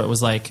things where it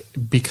was like,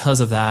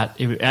 because of that,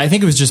 I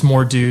think it was just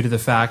more due to the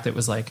fact that it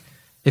was like,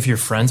 if you're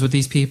friends with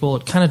these people,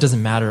 it kind of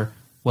doesn't matter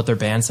what their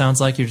band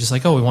sounds like. You're just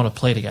like, oh, we want to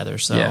play together,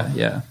 so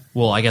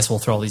well, I guess we'll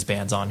throw all these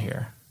bands on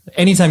here.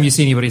 Anytime you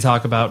see anybody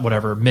talk about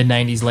whatever mid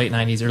 90s, late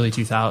 90s, early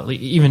 2000s,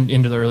 even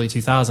into the early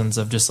 2000s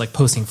of just like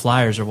posting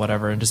flyers or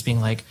whatever, and just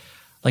being like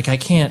I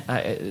can't.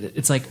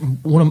 It's like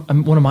one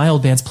of my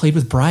old bands played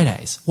with Bright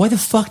Eyes. Why the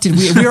fuck did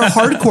we? We were a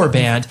hardcore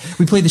band.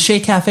 We played the Shea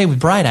Cafe with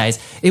Bright Eyes.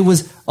 It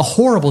was a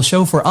horrible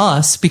show for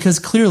us because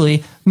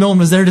clearly no one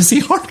was there to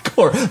see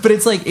hardcore. But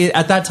it's like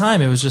at that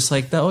time it was just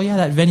like, oh yeah,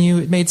 that venue,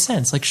 it made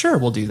sense. Like sure,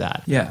 we'll do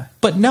that. Yeah.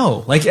 But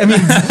no, like I mean,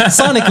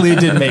 sonically it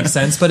didn't make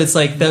sense. But it's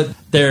like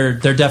there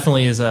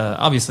definitely is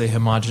obviously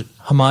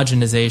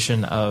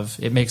homogenization of.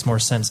 It makes more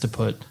sense to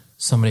put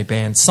so many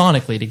bands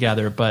sonically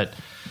together, but.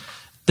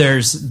 There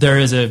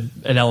is an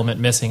element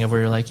missing of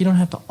where you're like, you don't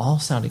have to all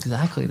sound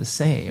exactly the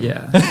same.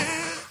 Yeah.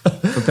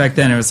 But back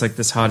then it was like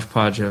this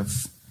hodgepodge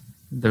of,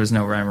 there was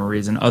no rhyme or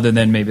reason other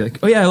than maybe like,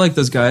 oh yeah, I like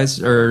those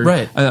guys, or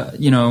right. We'll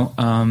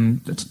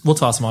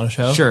toss them on a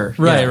show. Sure.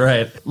 Right. Yeah.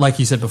 Right. Like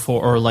you said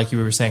before, or like you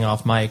were saying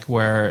off mic,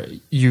 where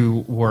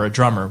you were a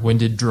drummer. When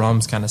did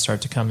drums kind of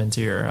start to come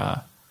into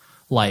your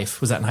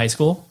life? Was that in high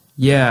school?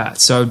 Yeah,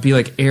 so I would be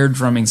like air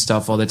drumming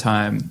stuff all the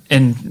time,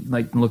 and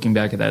like looking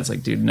back at that, it's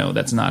like, dude, no,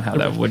 that's not how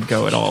that would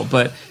go at all.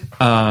 But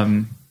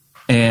and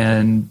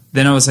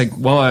then I was like,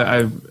 well,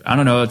 I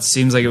don't know. It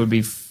seems like it would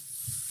be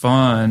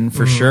fun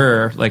for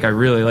sure. Like I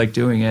really like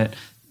doing it.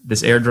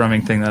 This air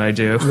drumming thing that I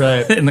do,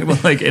 right?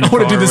 And like in I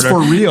want to do this for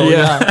real.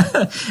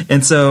 Yeah.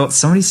 And so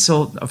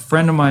a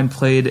friend of mine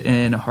played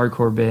in a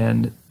hardcore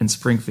band in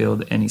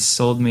Springfield, and he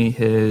sold me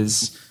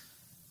his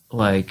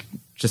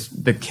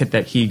just the kit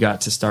that he got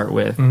to start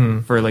with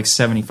for like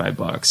 $75.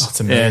 Oh, it's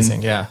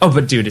amazing, yeah. Oh,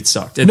 but dude, it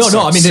sucked. I mean,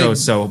 it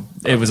was awful.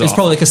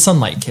 Probably like a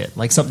Sunlight kit,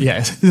 like something,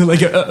 yeah,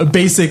 like a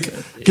basic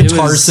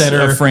Guitar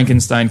Center, a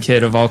Frankenstein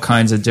kit of all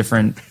kinds of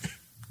different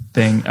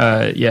thing.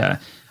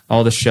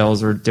 All the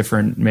shells were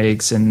different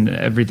makes and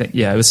everything.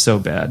 Yeah, it was so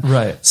bad.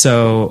 Right.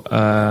 So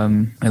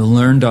I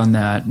learned on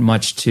that,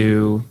 much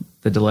to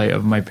the delight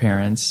of my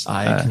parents.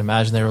 I can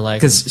imagine they were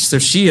like... So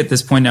she, at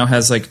this point now,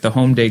 has like the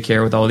home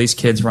daycare with all these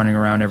kids running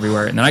around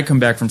everywhere. And then I come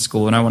back from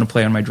school and I want to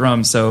play on my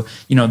drums. So,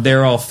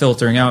 they're all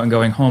filtering out and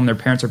going home. Their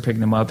parents are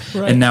picking them up.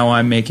 Right. And now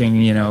I'm making,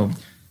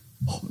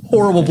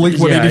 horrible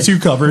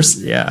Blink-182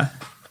 covers. Yeah.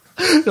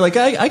 You're like,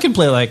 I can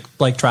play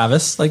like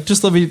Travis. Like,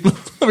 just let me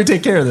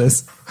take care of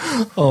this.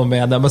 Oh,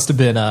 man, that must have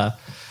been...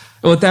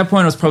 Well, at that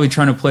point, I was probably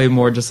trying to play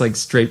more just like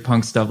straight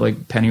punk stuff,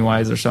 like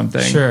Pennywise or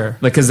something. Sure.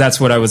 Like, because that's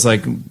what I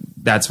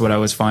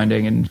was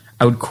finding. And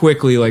I would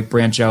quickly like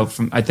branch out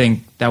from, I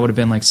think that would have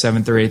been like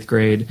 7th or 8th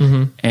grade.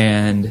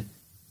 And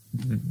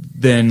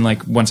then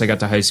like once I got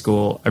to high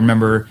school, I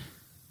remember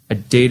I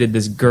dated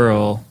this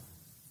girl,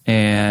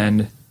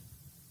 and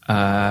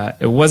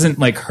it wasn't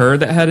like her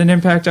that had an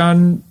impact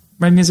on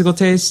my musical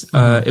taste.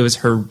 It was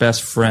her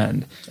best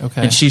friend.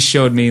 Okay. And she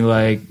showed me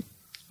like,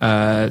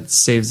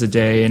 Saves the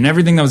Day and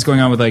everything that was going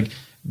on with like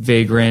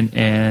Vagrant,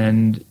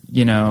 and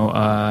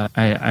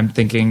I'm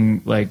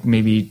thinking like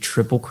maybe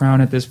Triple Crown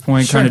at this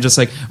point. Sure. Kind of just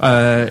like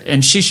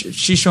and she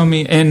showed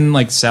me, and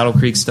like Saddle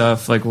Creek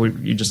stuff, like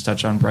you just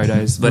touched on Bright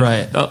Eyes, but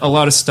right. a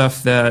lot of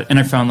stuff that, and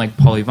I found like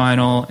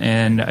Polyvinyl,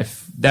 and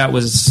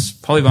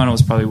Polyvinyl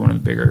was probably one of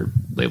the bigger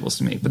labels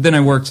to me. But then I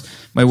worked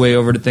my way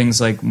over to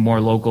things like more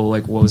local,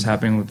 like what was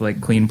happening with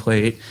like Clean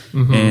Plate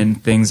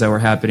and things that were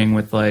happening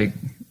with like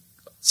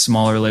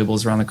smaller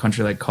labels around the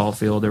country like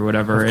Caulfield or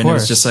whatever, and it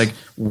was just like,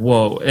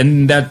 whoa.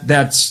 And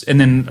that's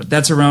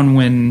around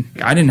when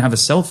I didn't have a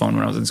cell phone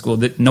when I was in school.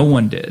 That no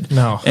one did.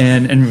 No.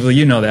 And well,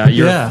 you know that.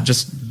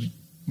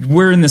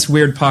 We're in this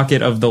weird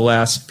pocket of the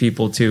last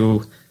people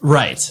to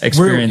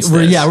experience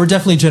this. We're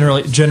definitely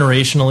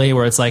generationally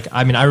where it's like,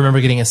 I mean, I remember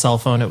getting a cell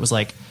phone. It was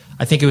like,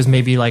 I think it was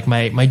maybe like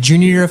my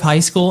junior year of high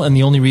school, and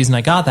the only reason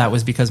I got that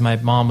was because my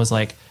mom was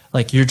like,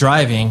 you're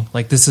driving,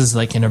 like this is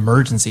like an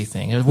emergency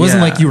thing. It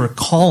wasn't like you were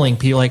calling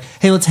people like,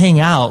 hey, let's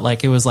hang out.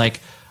 Like it was like,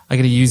 I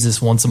got to use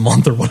this once a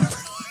month or whatever.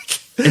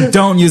 And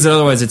don't use it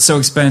otherwise. It's so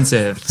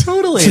expensive.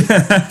 Totally.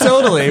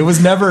 It was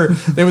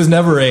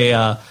never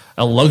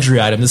a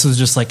luxury item. This was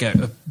just like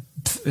a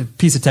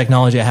piece of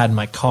technology I had in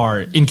my car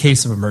in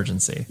case of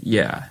emergency.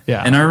 Yeah.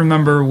 And I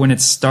remember when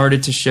it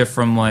started to shift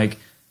from like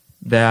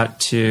that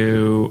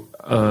to,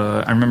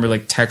 I remember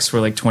like texts were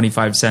like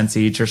 25 cents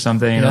each or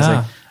something. And I was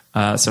like,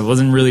 so I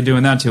wasn't really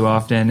doing that too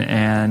often,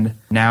 and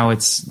now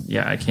it's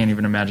I can't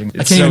even imagine.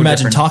 I can't even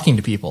imagine talking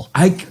to people.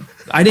 I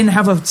didn't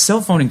have a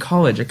cell phone in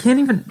college. I can't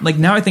even, like,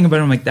 now I think about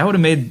it, I'm like, that would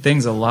have made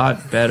things a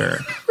lot better.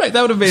 Right, that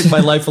would have made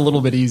my life a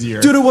little bit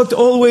easier. Dude, I walked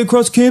all the way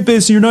across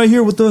campus, and you're not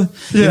here with the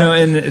you know,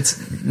 and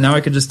it's now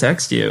I could just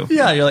text you.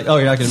 Yeah, you're like, oh,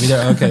 you're not going to be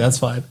there. Okay, that's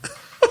fine.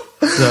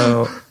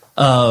 So.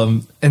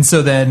 And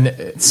so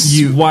then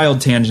you wild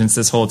tangents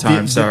this whole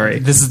time. Sorry,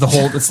 this is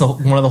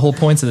one of the whole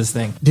points of this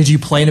thing. Did you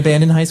play in a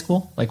band in high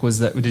school? Like,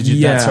 did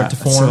you that start to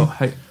form? So,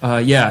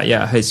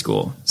 high school.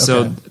 Okay.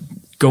 So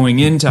going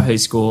into high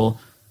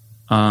school,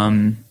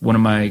 one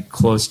of my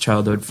close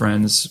childhood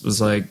friends was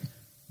like,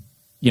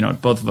 you know,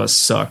 both of us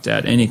sucked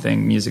at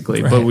anything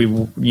musically, but we,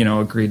 you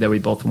know, agreed that we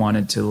both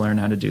wanted to learn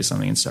how to do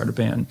something and start a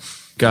band.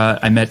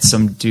 I met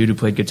some dude who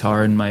played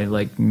guitar in my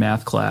like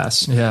math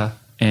class. Yeah,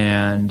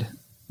 and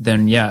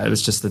then it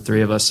was just the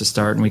three of us to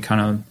start, and we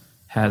kind of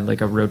had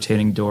like a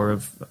rotating door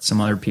of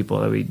some other people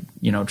that we,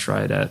 you know,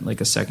 tried at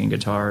like a second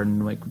guitar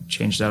and like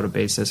changed out a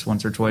bassist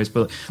once or twice.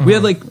 But we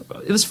had like,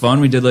 it was fun.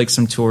 We did like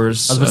some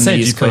tours on the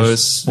East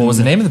Coast. What was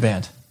the name of the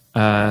band?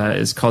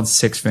 It's called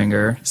Six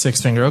Finger.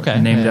 Six Finger,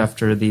 okay. Named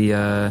after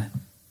the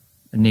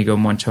Inigo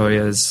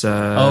Montoya's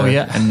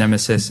and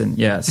Nemesis,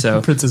 and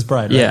so Princess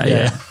Bride. Right?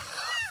 Yeah.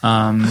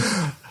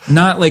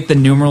 Not like the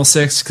numeral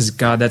 6, because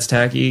God, that's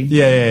tacky.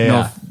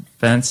 No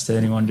offense to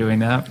anyone doing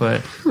that,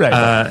 but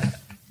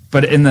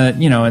but in the,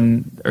 you know,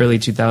 in early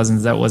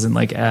 2000s, that wasn't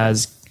like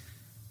as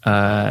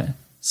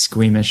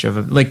squeamish of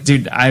a, like,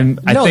 dude, I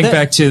think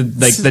back to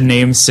like the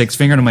name Six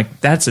Finger, and I'm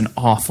like, that's an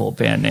awful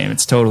band name.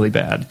 It's totally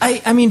bad.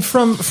 I mean,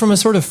 from a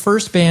sort of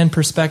first band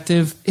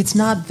perspective, it's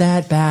not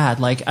that bad.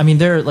 Like, I mean,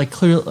 they're like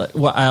clearly,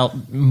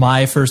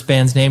 my first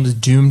band's name was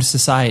Doomed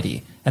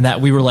Society, and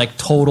that we were like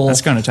total.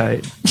 That's kind of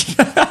tight.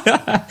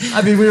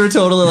 I mean, we were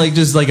totally like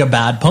just like a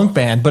bad punk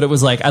band, but it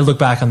was like, I look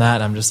back on that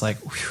and I'm just like,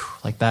 whew,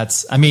 like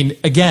that's, I mean,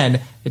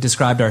 again, it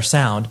described our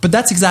sound, but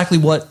that's exactly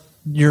what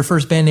your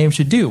first band name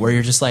should do, where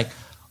you're just like,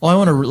 oh, I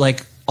want to,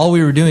 like, all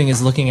we were doing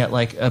is looking at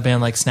like a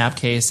band like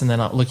Snapcase and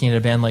then looking at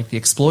a band like The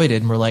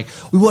Exploited, and we're like,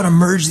 we want to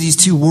merge these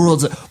two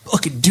worlds,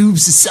 fucking Doom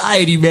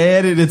Society,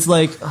 man. And it's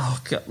like, oh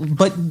God.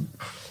 But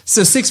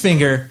so Six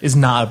Finger is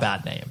not a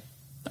bad name.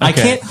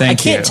 Okay, I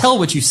can't tell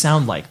what you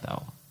sound like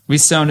though. We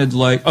sounded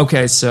like,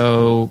 okay,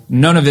 so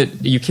none of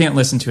it, you can't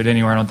listen to it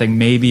anywhere, I don't think.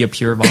 Maybe a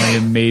Pure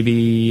Volume,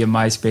 maybe a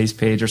MySpace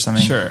page or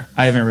something. Sure.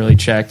 I haven't really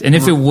checked. And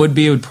if it would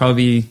be,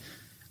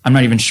 I'm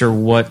not even sure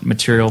what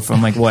material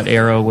from like what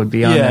era would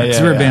be on there.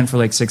 Because we were a band for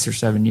like 6 or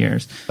 7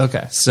 years.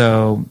 Okay.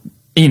 So,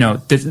 you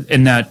know,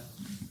 and that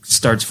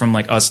starts from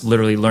like us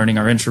literally learning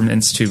our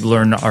instruments to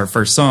learn our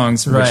first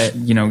songs, which,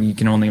 you know, you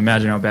can only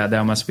imagine how bad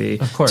that must be.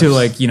 Of course. To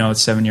like, you know,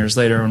 7 years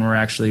later when we're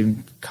actually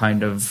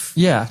kind of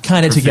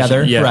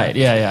together. Yeah. Right.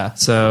 Yeah.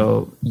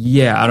 So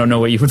I don't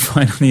know what you would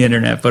find on the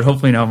internet, but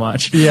hopefully not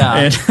much.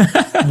 Yeah.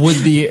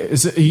 What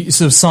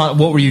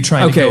were you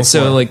trying to go for? Okay,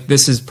 so like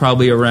this is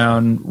probably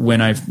around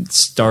when I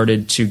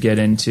started to get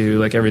into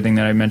like everything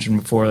that I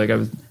mentioned before. Like I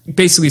was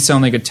basically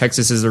sound like a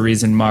Texas is the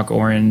Reason Mock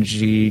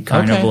Orangey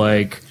kind of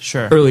like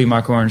early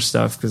Mock Orange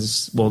stuff,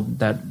 because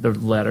the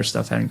latter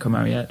stuff hadn't come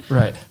out yet.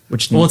 Right.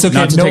 Which, it's okay.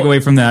 Not to take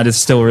away from that, it's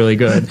still really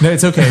good. No,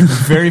 it's okay.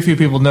 Very few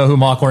people know who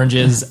Mock Orange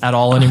is at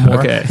all anymore.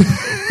 Okay.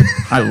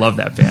 I love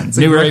that band. It's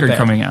a new record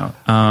coming out.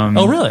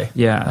 Oh, really?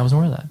 Yeah. I wasn't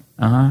aware of that.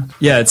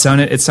 Yeah, it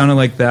sounded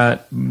like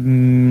that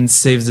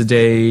Saves the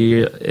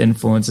Day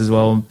influence as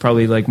well.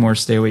 Probably like more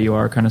Stay Where You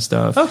Are kind of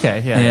stuff.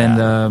 Okay, yeah.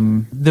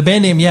 And the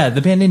band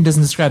name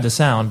doesn't describe the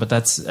sound, but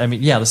that's, I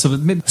mean, yeah. So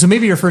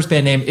maybe your first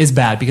band name is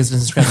bad because it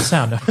doesn't describe the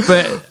sound.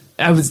 But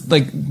I was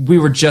like, we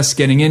were just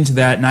getting into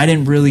that, and I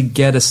didn't really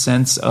get a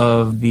sense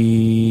of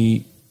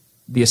the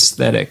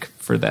aesthetic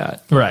for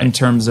that. Right. In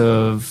terms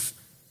of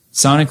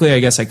sonically, I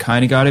guess I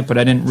kind of got it, but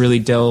I didn't really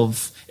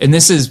delve. And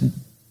this is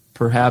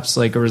perhaps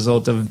like a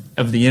result of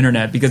the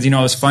internet, because, you know,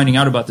 I was finding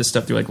out about this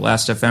stuff through like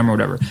Last.fm or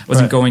whatever. I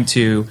wasn't going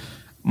to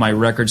my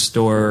record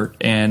store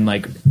and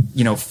like,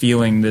 you know,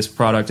 feeling this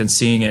product and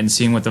seeing it and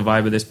seeing what the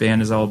vibe of this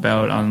band is all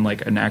about on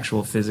like an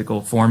actual physical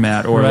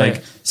format, or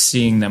like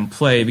seeing them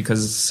play,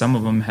 because some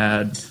of them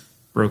had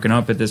broken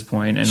up at this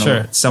point, and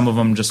Sure. some of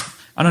them just,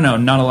 I don't know,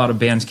 not a lot of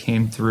bands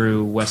came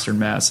through Western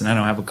Mass, and I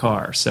don't have a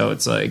car, so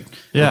it's like,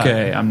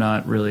 okay, I'm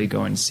not really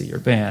going to see your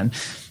band.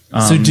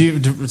 So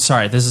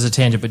sorry, this is a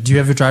tangent, but do you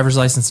have your driver's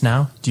license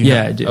now?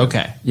 I do.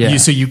 Okay. Yeah.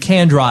 So you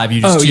can drive,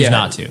 you just choose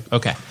not to.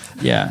 Okay.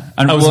 Yeah.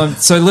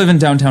 So I live in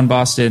downtown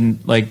Boston,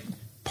 like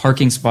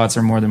parking spots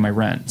are more than my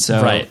rent.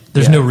 So right.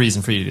 There's no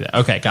reason for you to do that.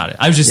 Okay, got it.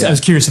 I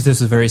was curious if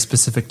this was a very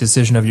specific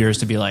decision of yours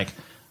to be like,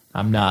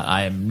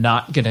 I am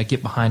not going to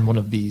get behind one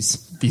of these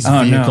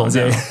vehicles.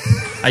 No.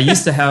 I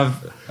used to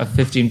have a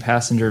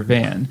 15-passenger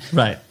van.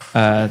 Right.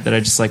 That I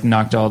just like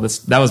knocked all this.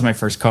 That was my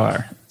first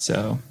car.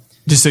 So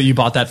just so you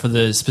bought that for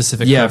the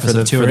specific purpose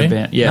of touring? For the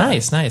band. Yeah.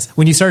 Nice.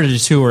 When you started to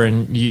tour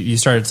and you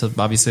started to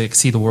obviously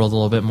see the world a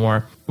little bit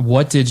more,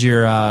 what did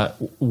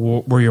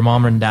were your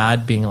mom and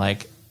dad being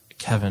like,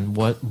 Kevin,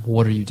 what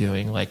are you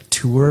doing? Like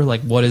tour?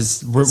 Like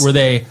were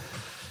they?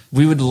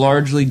 We would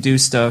largely do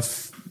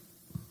stuff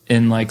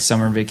in like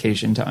summer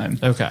vacation time.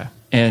 Okay.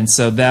 And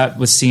so that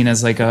was seen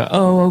as like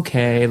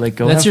okay, like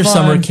go. That's have your fun.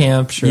 summer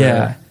camp, sure.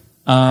 Yeah.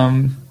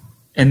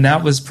 And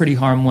that was pretty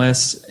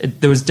harmless.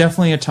 There was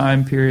definitely a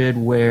time period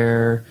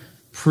where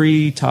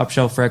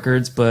pre-Topshelf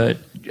Records, but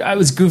I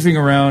was goofing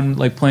around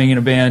like playing in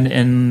a band,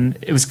 and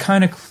it was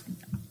kind of,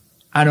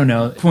 I don't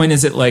know. The point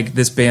is that like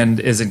this band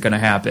isn't going to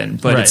happen,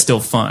 but it's still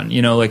fun,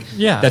 you know. Like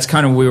that's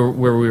kind of where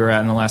we were at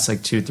in the last like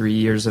 2-3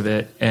 years of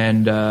it,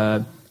 and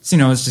so, you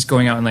know, it's just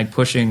going out and like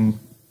pushing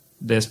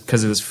this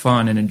because it was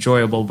fun and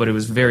enjoyable, but it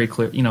was very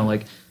clear, you know,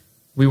 like.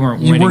 You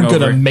weren't going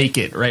to make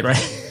it, right?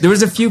 There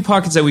was a few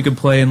pockets that we could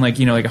play, and like,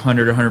 you know, like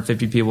 100 or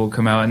 150 people would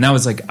come out, and that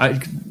was like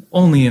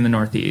only in the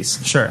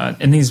Northeast. Sure.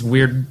 And these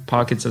weird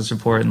pockets of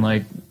support in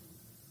like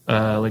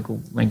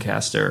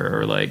Lancaster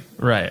or like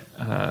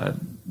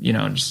you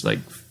know, just like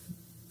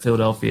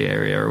Philadelphia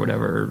area or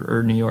whatever,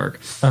 or New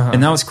York,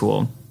 and that was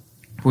cool.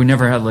 We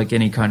never had like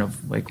any kind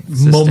of like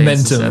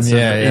momentum,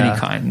 any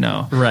kind,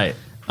 no, right?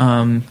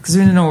 Because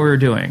we didn't know what we were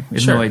doing. We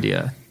had no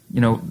idea. You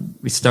know,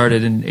 we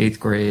started in 8th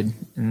grade,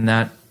 and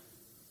that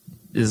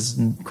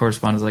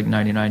corresponds like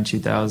 99,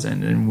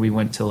 2000, and we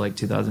went till like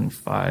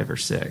 2005 or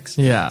 6.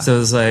 Yeah. So it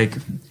was like,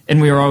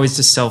 and we were always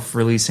just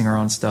self-releasing our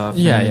own stuff.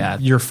 Yeah.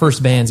 Your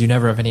first bands, you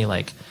never have any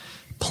like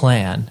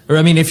plan, or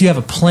I mean, if you have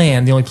a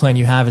plan, the only plan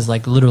you have is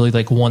like literally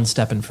like one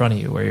step in front of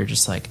you, where you're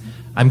just like,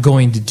 we're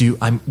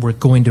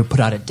going to put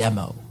out a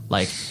demo.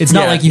 Like it's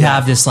not like you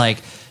have this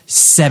like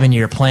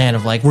 7-year plan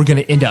of like we're going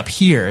to end up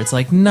here. It's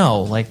like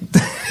no, like.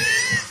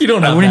 You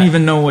don't. I wouldn't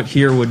even know what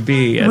here would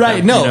be.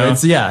 Right? That, no, you know?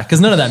 it's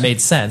because none of that made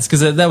sense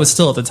because that was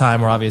still at the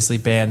time where obviously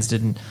bands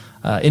didn't,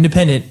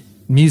 independent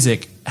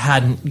music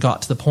hadn't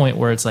got to the point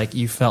where it's like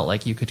you felt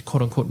like you could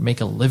quote unquote make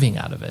a living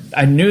out of it.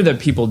 I knew that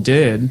people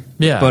did,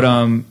 but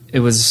it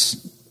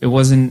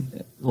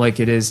wasn't like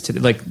it is today.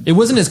 Like it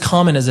wasn't as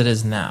common as it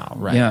is now,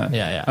 right?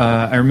 Yeah.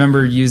 I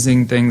remember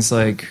using things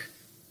like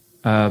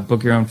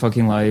Book Your Own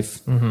Fucking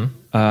Life.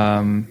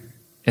 Mm-hmm.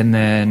 And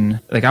then,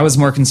 like, I was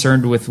more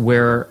concerned with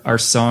where our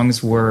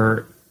songs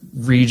were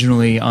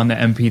regionally on the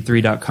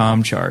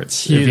mp3.com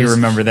charts, if you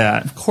remember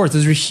that. Of course,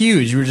 those were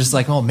huge. You were just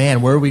like, oh,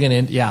 man, where are we going to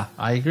end? Yeah,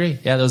 I agree.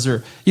 Yeah, those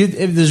are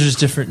just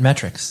different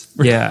metrics.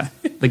 Yeah.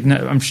 Like,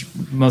 I'm sure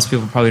most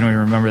people probably don't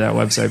even remember that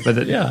website. But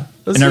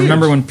huge. I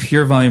remember when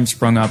Pure Volume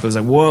sprung up, it was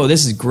like, whoa,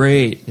 this is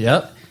great.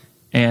 Yep.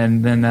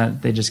 And then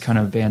they just kind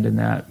of abandoned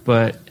that.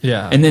 But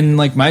yeah. And then,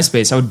 like,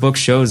 MySpace, I would book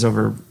shows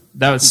over...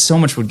 That was so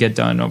much would get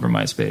done over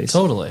MySpace.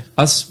 Totally.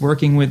 Us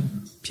working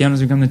with Pianos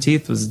Become the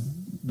Teeth was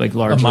like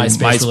largely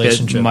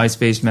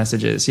MySpace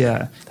messages.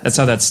 Yeah, that's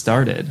how that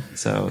started.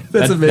 So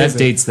that's amazing. That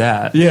dates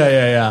that.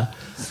 Yeah.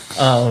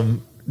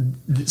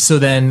 So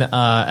then,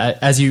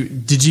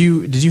 did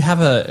you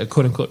have a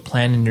quote unquote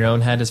plan in your own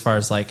head as far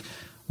as like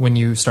when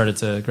you started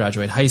to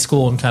graduate high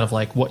school and kind of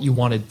like what you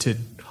wanted to?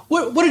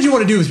 What did you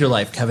want to do with your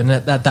life, Kevin,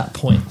 at that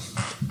point?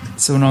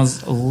 So when I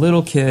was a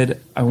little kid,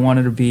 I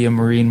wanted to be a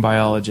marine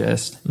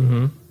biologist.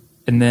 Mm-hmm.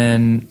 And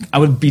then I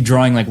would be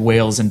drawing like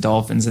whales and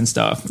dolphins and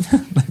stuff.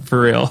 Like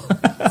for real.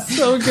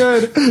 So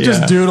good.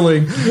 Just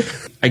doodling.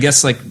 I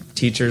guess like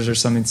teachers or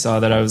something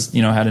saw that I was,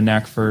 you know, had a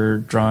knack for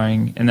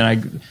drawing. And then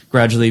I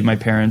gradually, my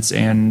parents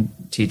and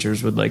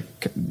teachers would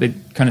they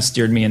kind of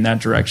steered me in that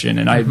direction.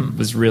 And I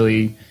was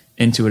really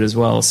into it as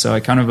well. So I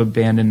kind of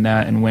abandoned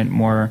that and went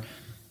more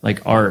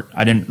like art.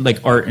 I didn't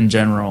like art in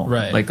general,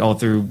 right? Like all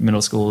through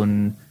middle school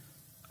and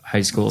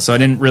high school. So I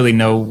didn't really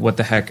know what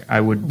the heck I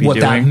would be doing. What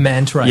that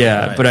meant, right?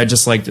 Yeah, right. But I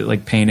just liked it,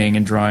 like painting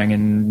and drawing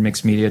and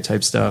mixed media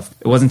type stuff.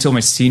 It wasn't until my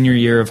senior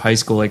year of high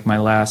school, like my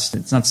last,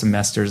 it's not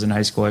semesters in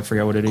high school, I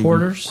forgot what it is.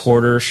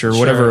 Quarter, sure,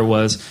 whatever it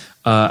was.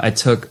 I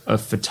took a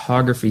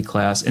photography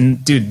class.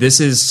 And dude, this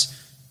is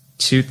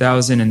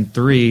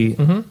 2003.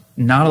 Mm-hmm.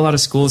 Not a lot of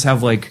schools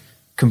have like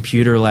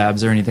computer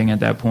labs or anything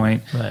at that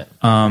point. Right.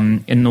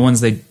 And the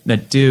ones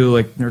that do,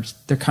 like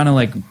they're kind of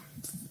like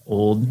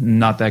old,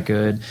 not that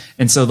good.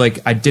 And so like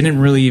I didn't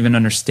really even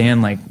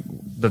understand like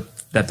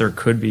that there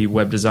could be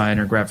web design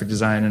or graphic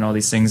design and all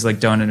these things like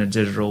done in a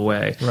digital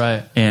way.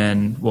 Right.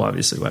 And well,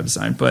 obviously web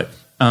design, but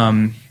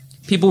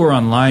people were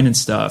online and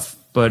stuff.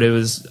 but it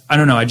was, I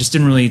don't know, I just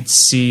didn't really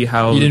see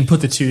how... You didn't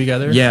put the two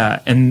together?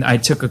 Yeah, and I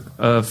took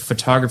a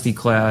photography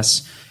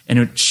class, and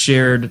it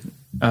shared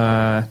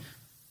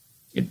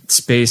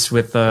space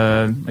with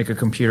like a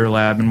computer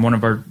lab, and one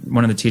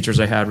of the teachers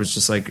I had was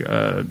just like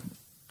a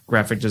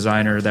graphic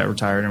designer that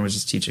retired and was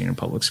just teaching in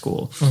public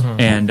school.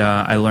 And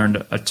I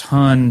learned a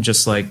ton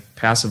just like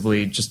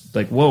passively, just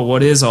like, whoa,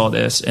 what is all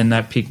this? And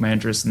that piqued my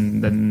interest,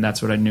 and then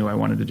that's what I knew I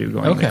wanted to do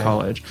going to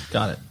college.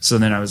 Got it. So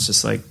then I was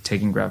just like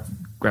taking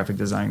graphic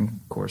design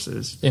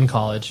courses. In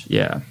college?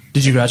 Yeah.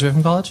 Did you graduate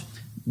from college?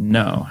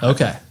 No.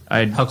 Okay.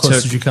 How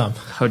close did you come?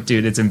 Oh,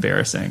 dude, it's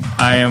embarrassing.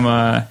 I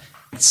am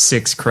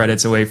 6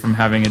 credits away from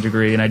having a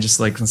degree, and I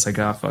just like was like,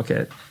 oh, fuck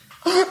it.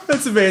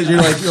 That's amazing.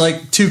 You're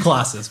like 2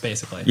 classes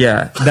basically.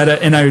 Yeah,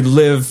 and I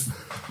live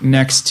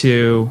next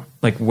to,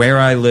 like, where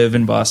I live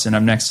in Boston.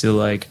 I'm next to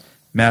like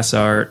Mass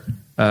Art,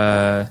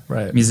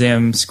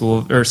 Museum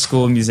School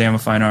of Museum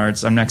of Fine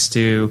Arts. I'm next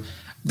to,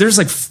 there's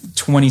like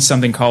 20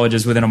 something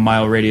colleges within a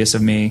mile radius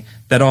of me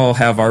that all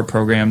have art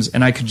programs,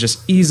 and I could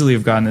just easily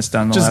have gotten this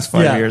done the last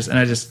 5 years, and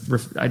I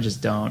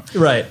just don't.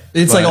 Right.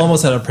 It's like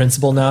almost at a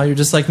principle now. You're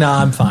just like,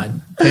 nah, I'm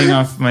fine. Paying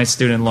off my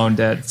student loan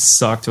debt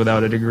sucked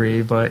without a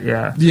degree, but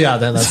yeah. Yeah,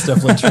 that's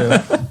definitely true.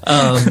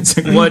 It's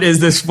like, what is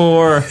this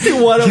for?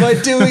 What am I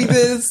doing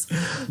this?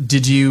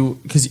 Did you,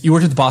 because you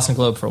worked at the Boston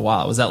Globe for a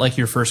while, was that like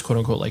your first quote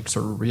unquote like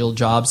sort of real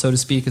job, so to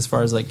speak, as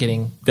far as like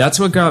getting... That's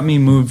what got me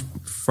moved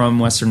from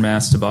Western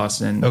Mass to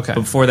Boston. Okay.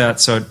 Before that,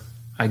 so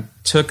I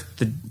took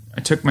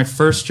my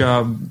first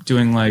job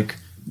doing like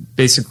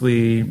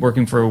basically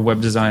working for a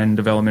web design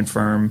development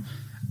firm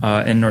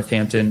in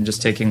Northampton,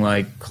 just taking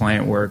like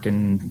client work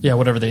and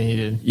whatever they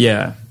needed.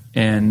 Yeah,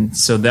 and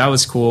so that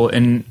was cool,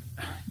 and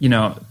you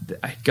know,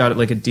 I got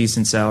like a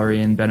decent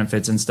salary and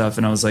benefits and stuff,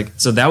 and I was like,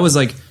 so that was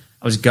like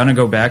I was gonna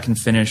go back and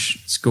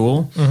finish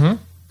school,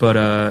 but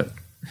that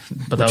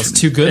was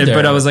too good there.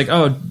 But I was like,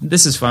 oh,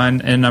 this is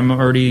fine, and I'm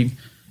already,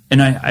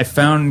 and I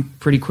found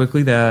pretty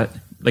quickly that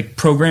like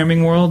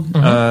programming world,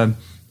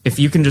 if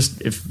you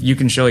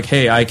can show like,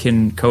 hey, I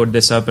can code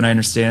this up and I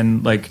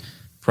understand like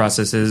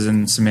processes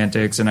and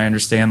semantics, and I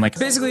understand like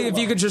basically if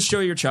you could just show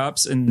your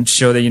chops and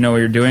show that you know what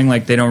you're doing,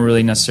 like they don't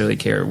really necessarily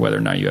care whether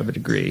or not you have a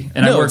degree.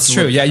 And no, it's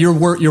true. Yeah, your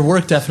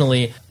work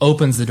definitely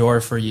opens the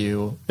door for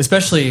you,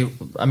 especially,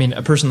 I mean,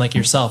 a person like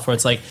yourself where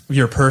it's like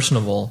you're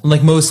personable.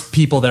 Like most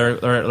people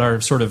that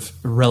are sort of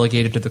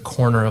relegated to the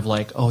corner of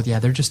like, oh yeah,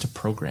 they're just a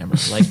programmer.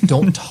 Like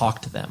don't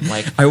talk to them.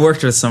 Like I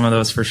worked with some of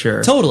those for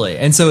sure. Totally.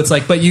 And so it's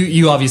like, but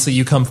you obviously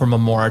you come from a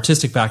more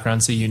artistic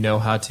background, so you know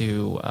how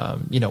to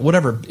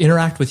whatever,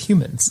 interact with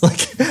humans.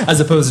 Like as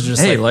opposed to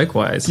just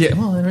likewise. Yeah,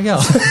 well, there we go.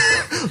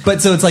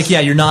 But so it's like, yeah,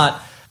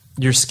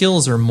 your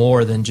skills are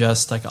more than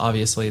just like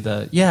obviously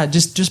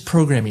just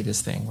program me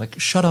this thing. Like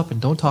shut up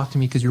and don't talk to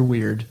me because you're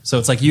weird. So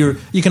it's like you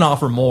can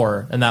offer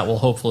more, and that will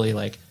hopefully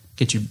like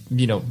get you,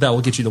 that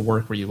will get you the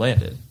work where you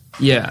landed.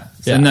 Yeah.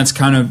 And that's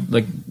kind of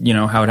like,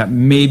 how it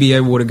happened. Maybe I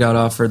would have got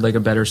offered like a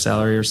better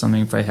salary or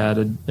something if I had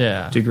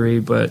a degree,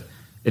 but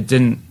it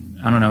didn't,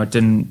 I don't know, it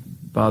didn't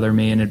bother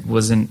me, and it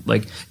wasn't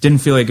like,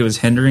 didn't feel like it was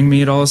hindering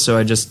me at all, so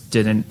I just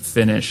didn't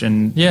finish.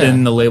 And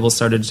then the label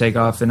started to take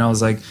off, and I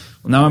was like,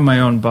 well, now I'm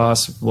my own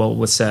boss. Well,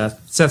 with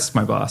Seth's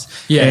my boss.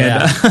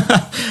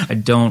 I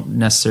don't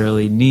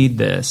necessarily need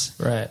this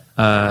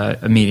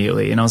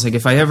immediately. And I was like,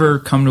 if I ever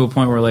come to a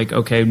point where like,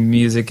 okay,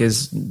 music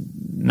is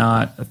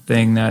not a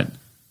thing that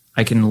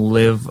I can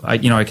live, I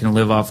can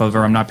live off of,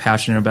 or I'm not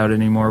passionate about it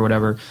anymore, or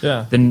whatever.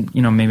 Yeah. Then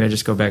maybe I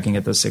just go back and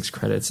get those 6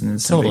 credits, and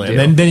it's totally.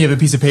 And then you have a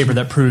piece of paper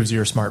that proves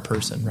you're a smart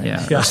person, right?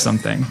 Yeah. Or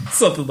something,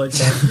 something like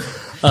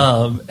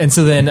that. And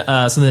so then,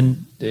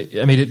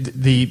 I mean,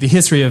 the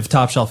history of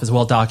Topshelf is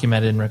well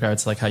documented in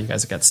regards to like how you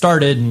guys got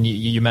started, and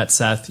you met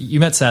Seth. You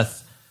met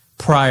Seth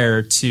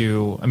prior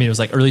to, I mean, it was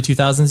like early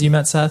 2000s. You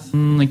met Seth,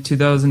 like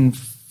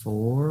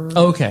 2004.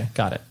 Oh, okay,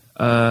 got it.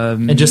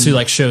 And just through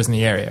like shows in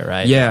the area,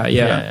 right?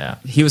 Yeah.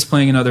 He was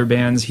playing in other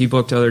bands. He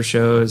booked other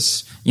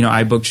shows.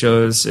 I booked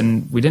shows,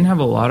 and we didn't have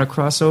a lot of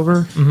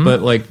crossover,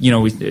 but like,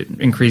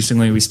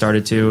 increasingly we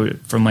started to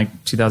from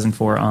like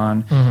 2004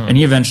 on. And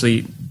he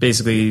eventually,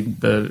 basically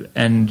the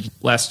end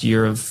last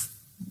year of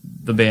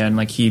the band,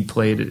 like he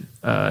played in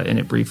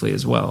it briefly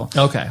as well.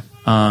 Okay.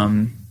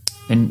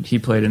 And he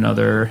played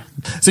another.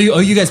 So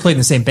you guys played in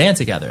the same band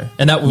together,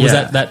 and that was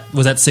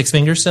that Six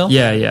Fingers still?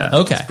 Yeah.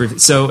 Okay.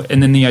 So,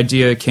 and then the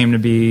idea came to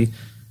be,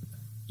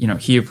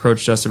 he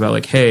approached us about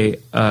like, hey,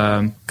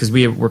 because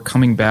we were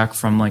coming back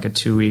from like a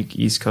 2-week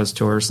East Coast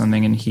tour or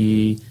something, and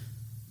he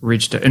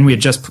reached out, and we had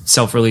just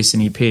self-released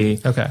an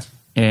EP. Okay.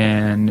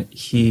 And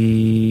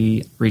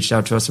he reached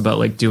out to us about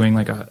like doing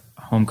like a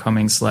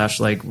homecoming /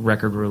 like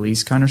record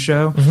release kind of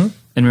show.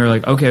 And we were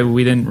like, okay,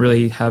 we didn't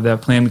really have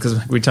that plan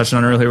because we touched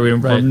on earlier. We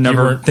were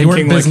never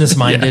thinking like business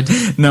minded.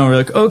 Yeah. No, we're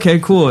like, okay,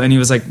 cool. And he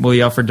was like, well,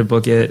 he offered to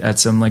book it at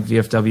some like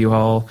VFW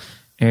hall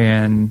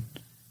and,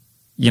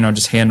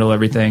 just handle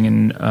everything.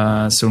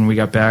 And so when we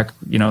got back,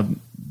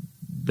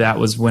 that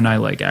was when I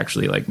like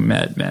actually like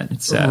met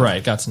Seth.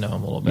 Right. Got to know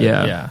him a little bit.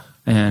 Yeah.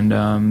 And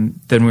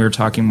then we were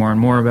talking more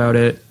and more about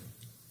it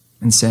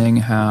and saying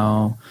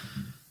how,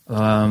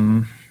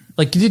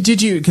 Like,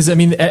 did you? Because I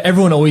mean,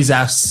 everyone always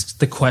asks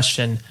the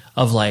question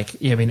of like,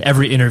 I mean,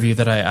 every interview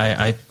that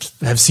I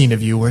have seen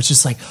of you, where it's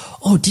just like,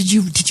 oh, did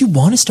you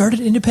want to start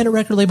an independent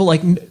record label?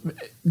 Like,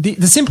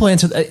 the simple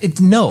answer, it's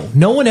no.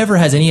 No one ever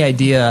has any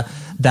idea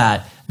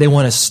that they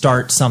want to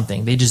start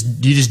something. You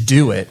just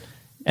do it.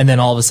 And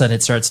then all of a sudden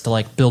it starts to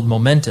like build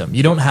momentum.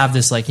 You don't have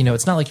this like,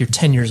 it's not like you're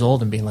 10 years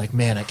old and being like,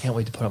 man, I can't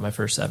wait to put out my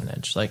first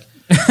 7-inch. Like,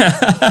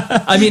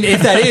 I mean,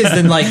 if that is,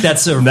 then like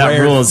that's a that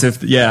rare, rules.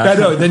 If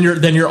no,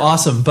 then you're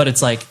awesome. But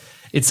it's like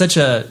it's such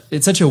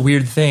a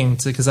weird thing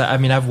because I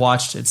mean I've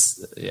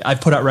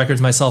put out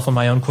records myself on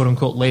my own quote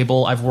unquote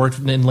label. I've worked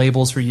in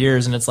labels for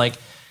years, and it's like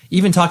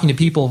even talking to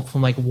people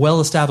from like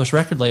well established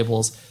record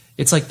labels,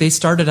 it's like they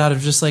started out of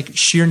just like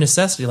sheer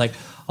necessity, like,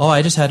 oh,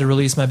 I just had to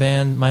release my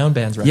own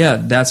band's record. Yeah,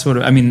 that's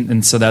what I mean,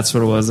 and so that's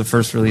what it was. The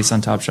first release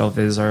on Topshelf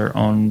is our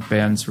own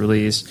band's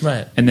release,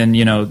 right? And then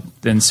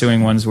the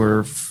ensuing ones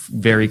were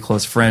very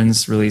close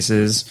friends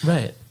releases,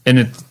 right? And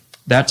at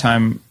that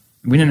time,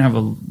 we didn't have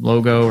a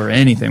logo or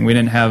anything. We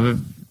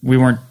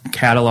weren't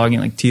cataloging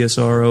like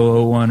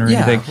TSR 001 or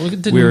anything. Well,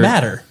 it didn't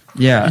matter.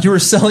 Yeah, you were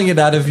selling it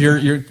out of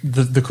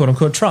the quote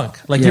unquote trunk,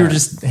 like you were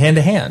just hand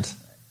to hand,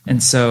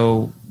 and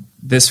so.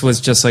 This was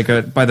just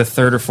like by the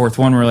third or fourth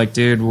one, we're like,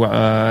 dude,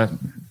 I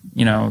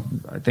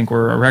think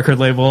we're a record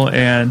label.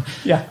 And,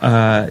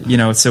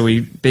 so we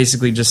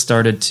basically just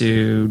started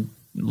to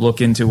look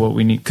into what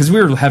we need because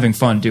we were having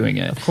fun doing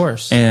it. Of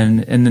course.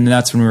 And then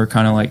that's when we were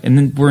kind of like, and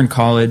then we're in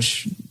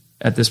college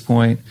at this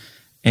point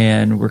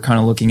and we're kind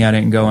of looking at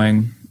it and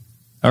going,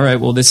 all right,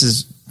 well, this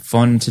is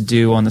fun to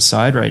do on the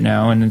side right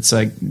now. And it's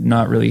like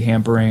not really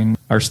hampering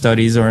our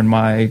studies or in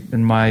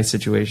my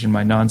situation,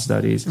 my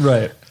non-studies.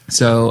 Right.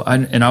 So I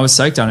was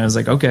psyched on it. I was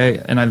like,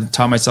 okay. And I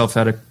taught myself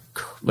how to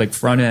like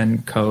front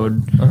end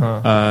code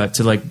to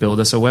like build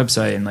us a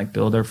website and like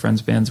build our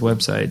friends' bands'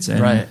 websites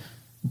and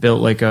built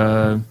like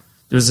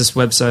there's this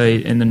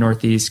website in the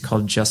Northeast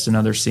called Just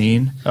Another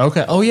Scene.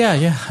 Okay. Oh yeah.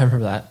 I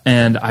remember that.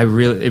 And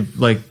it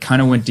like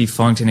kind of went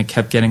defunct and it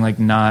kept getting like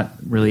not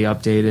really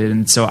updated.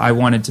 And so I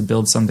wanted to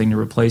build something to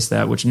replace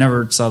that, which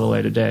never saw the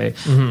light of day.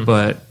 Mm-hmm.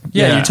 But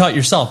yeah, you taught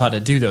yourself how to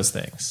do those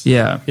things.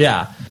 Yeah.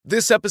 Yeah.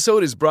 This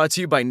episode is brought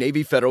to you by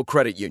Navy Federal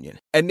Credit Union.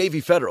 At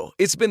Navy Federal,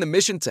 it's been the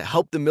mission to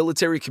help the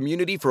military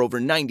community for over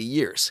 90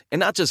 years.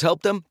 And not just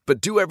help them, but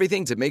do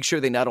everything to make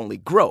sure they not only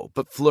grow,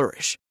 but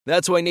flourish.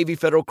 That's why Navy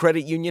Federal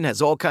Credit Union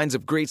has all kinds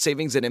of great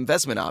savings and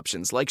investment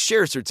options like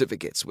share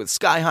certificates with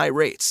sky-high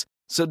rates.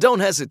 So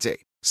don't hesitate.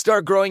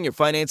 Start growing your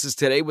finances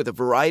today with a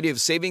variety of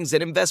savings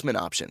and investment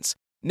options.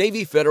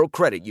 Navy Federal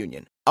Credit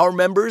Union. Our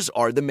members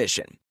are the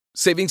mission.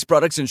 Savings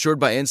products insured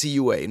by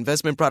NCUA.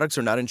 Investment products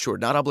are not insured,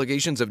 not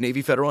obligations of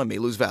Navy Federal and may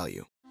lose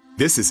value.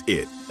 This is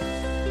it.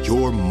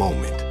 Your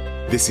moment.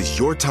 This is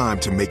your time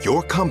to make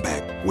your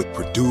comeback with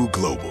Purdue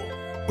Global.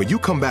 When you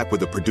come back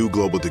with a Purdue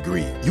Global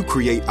degree, you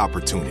create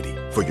opportunity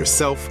for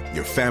yourself,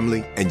 your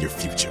family, and your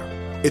future.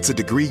 It's a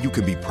degree you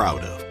can be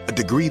proud of, a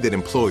degree that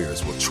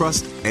employers will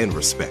trust and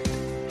respect.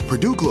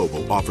 Purdue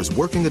Global offers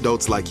working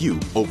adults like you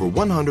over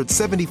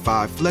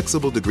 175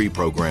 flexible degree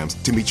programs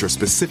to meet your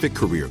specific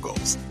career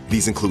goals.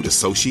 These include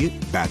associate,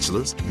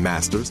 bachelor's,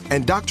 master's,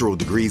 and doctoral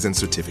degrees and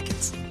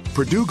certificates.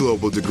 Purdue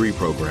Global degree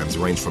programs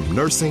range from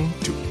nursing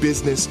to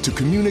business to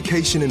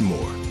communication and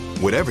more.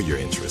 Whatever your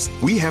interest,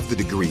 we have the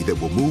degree that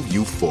will move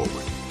you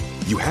forward.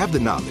 You have the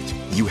knowledge,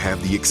 you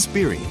have the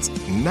experience.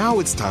 Now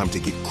it's time to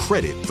get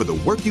credit for the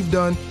work you've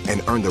done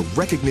and earn the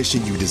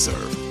recognition you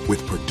deserve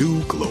with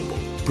Purdue Global,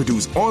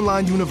 Purdue's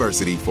online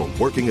university for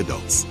working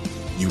adults.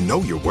 You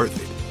know you're worth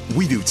it.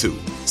 We do too.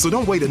 So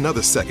don't wait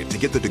another second to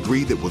get the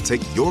degree that will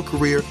take your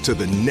career to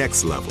the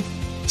next level.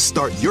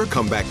 Start your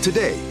comeback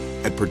today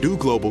at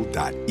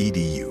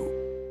purdueglobal.edu.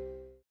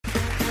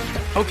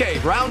 Okay,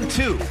 round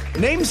two.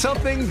 Name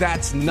something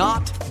that's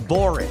not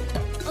boring.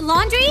 A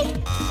laundry?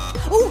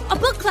 Ooh, a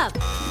book club.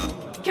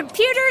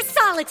 Computer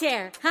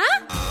solitaire,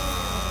 huh?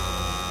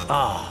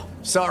 Ah,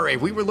 sorry,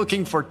 we were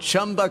looking for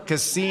Chumba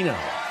Casino.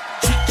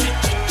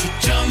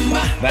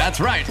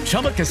 That's right,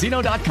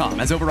 ChumbaCasino.com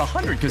has over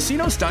 100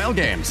 casino-style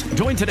games.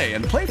 Join today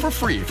and play for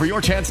free for your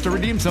chance to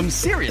redeem some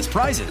serious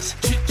prizes.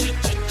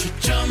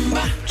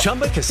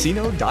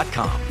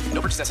 ChumbaCasino.com.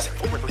 No purchase necessary.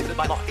 Void where prohibited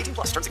by law. 18+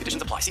 terms and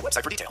conditions apply. See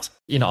website for details.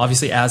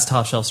 Obviously as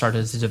Topshelf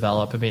started to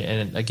develop, I mean,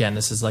 and again,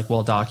 this is like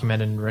well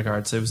documented in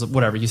regards to, it was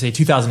whatever you say,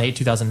 2008,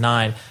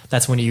 2009.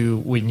 That's when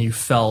you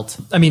felt,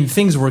 I mean,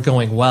 things were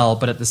going well,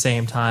 but at the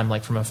same time,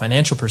 like from a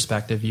financial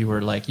perspective, you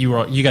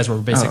guys were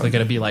basically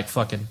going to be like,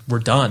 fucking, we're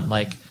done.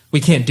 Like, we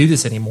can't do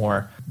this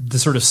anymore. The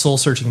sort of soul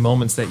searching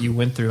moments that you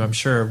went through, I'm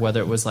sure, whether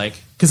it was like,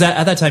 because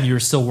at that time you were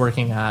still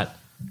working at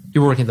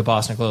the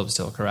Boston Globe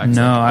still, correct?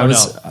 No,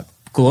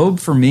 Globe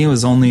for me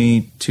was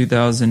only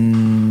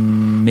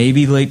 2000,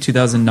 maybe late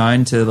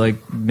 2009 to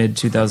like mid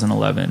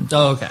 2011.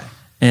 Oh, okay.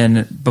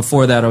 And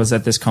before that, I was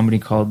at this company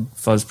called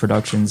Fuzz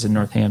Productions in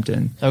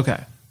Northampton. Okay.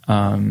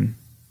 And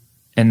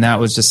that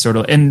was just sort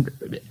of, and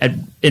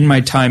in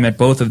my time at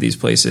both of these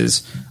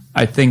places,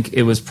 I think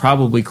it was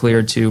probably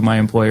clear to my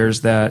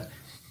employers that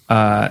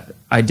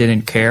I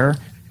didn't care.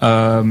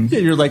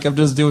 You're like, I'm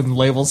just doing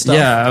label stuff.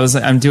 Yeah,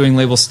 I'm doing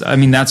label stuff. I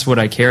mean, that's what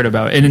I cared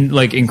about. And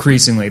like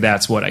increasingly,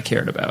 that's what I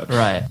cared about.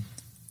 Right.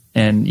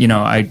 And, you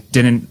know, I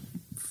didn't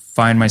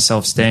find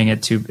myself staying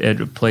at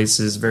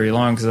places very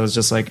long because I was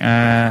just like,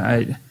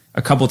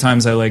 a couple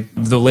times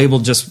the label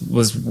just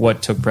was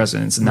what took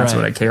precedence, and that's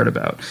what I cared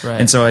about. Right.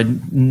 And so I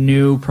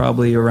knew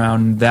probably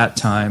around that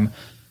time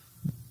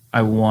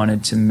I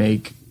wanted to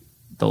make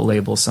the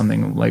label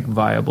something like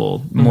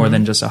viable more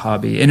than just a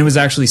hobby. And it was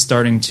actually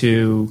starting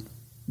to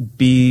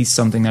be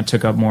something that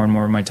took up more and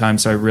more of my time.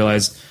 So I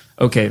realized,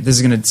 okay, if this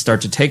is going to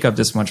start to take up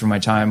this much of my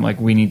time, like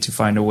we need to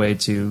find a way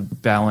to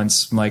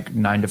balance like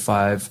 9 to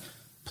 5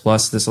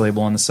 plus this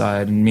label on the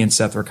side. And me and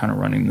Seth were kind of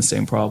running the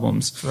same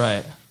problems.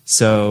 Right.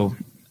 So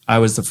I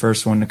was the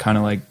first one to kind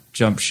of like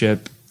jump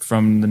ship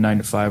from the 9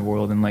 to 5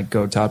 world and like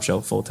go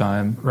Topshelf full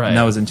time. Right. And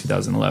that was in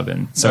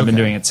 2011. So I've been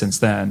doing it since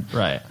then.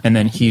 Right. And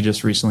then he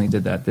just recently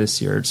did that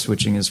this year,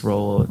 switching his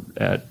role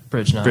at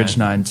Bridge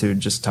 9 to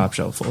just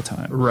Topshelf full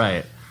time.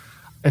 Right.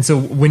 And so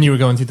when you were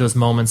going through those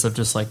moments of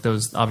just like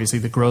those, obviously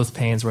the growth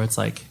pains where it's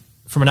like,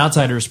 from an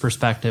outsider's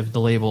perspective, the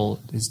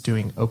label is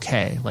doing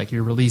okay. Like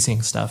you're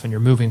releasing stuff and you're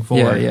moving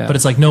forward. Yeah. But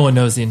it's like no one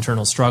knows the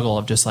internal struggle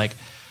of just like,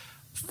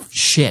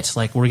 shit,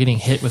 like we're getting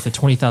hit with a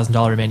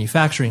 $20,000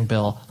 manufacturing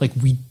bill. Like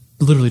we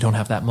literally don't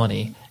have that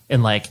money.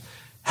 And like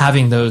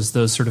having those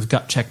sort of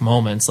gut check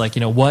moments, like, you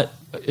know, what,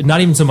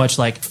 not even so much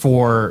like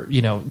for,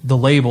 you know, the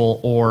label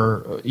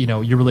or, you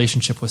know, your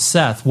relationship with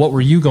Seth, what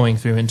were you going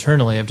through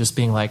internally of just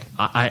being like,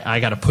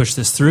 I got to push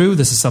this through.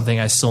 This is something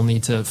I still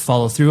need to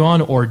follow through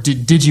on. Or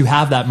did you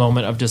have that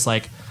moment of just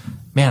like,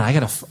 man, I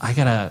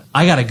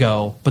gotta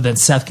go, but then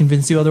Seth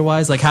convinced you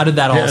otherwise? Like, how did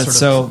that all sort of...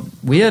 So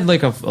we had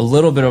like a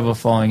little bit of a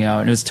falling out,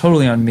 and it was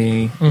totally on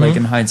me, like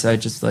in hindsight,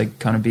 just like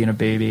kind of being a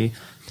baby.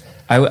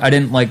 I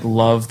didn't like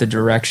love the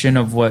direction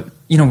of what,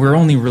 you know, we're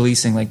only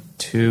releasing like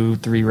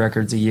 2-3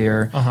 records a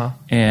year.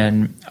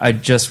 And I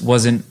just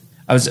wasn't,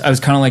 I was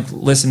kind of like,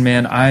 listen,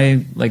 man,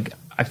 I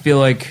feel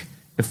like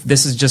if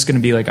this is just going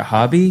to be like a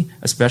hobby,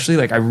 especially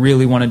like I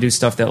really want to do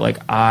stuff that like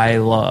I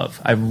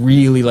love. I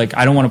really like,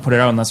 I don't want to put it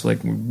out unless we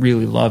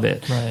really love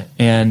it. Right.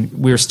 And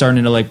we were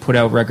starting to like put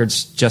out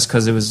records just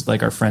because it was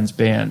like our friends'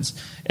 bands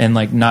and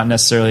like not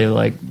necessarily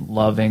like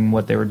loving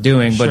what they were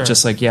doing, but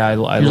just like, yeah, I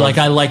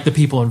like the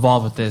people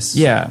involved with this.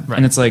 Yeah. Right.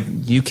 And it's like,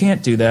 you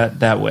can't do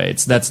that way.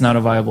 That's not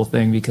a viable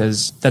thing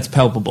because that's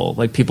palpable.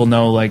 Like people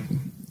know like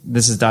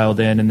this is dialed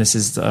in and this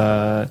is,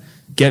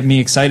 get me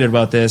excited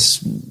about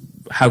this.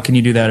 How can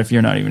you do that if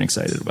you're not even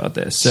excited about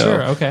this? So,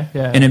 sure, okay,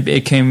 yeah. And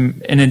it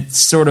came, and it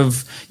sort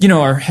of, you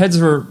know, our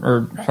heads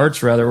or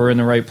hearts rather, were in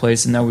the right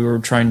place, and that we were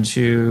trying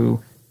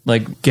to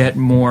like get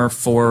more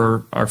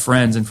for our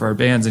friends and for our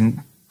bands, and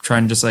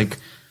trying to just like,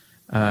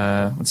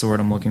 what's the word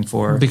I'm looking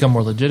for? Become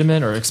more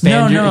legitimate or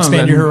expand your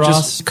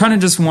horizons. Kind of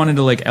just wanted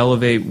to like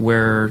elevate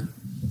where,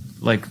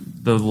 like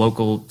the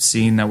local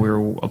scene that we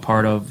were a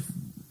part of.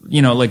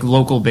 You know, like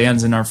local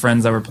bands and our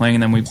friends that were playing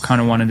them, we kind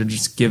of wanted to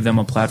just give them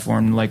a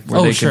platform, like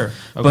where they could. Okay.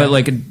 But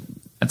like at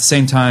the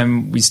same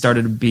time, we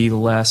started to be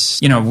less.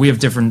 You know, we have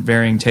different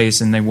varying tastes,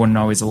 and they wouldn't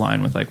always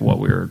align with like what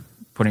we were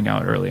putting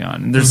out early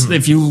on. And there's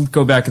if you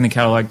go back in the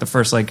catalog, the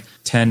first like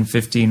 10,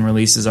 15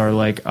 releases are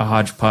like a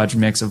hodgepodge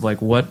mix of like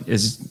what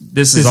is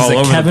this is all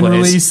over Kevin the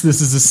place. Release.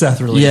 This is a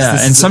Seth release. Yeah,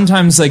 and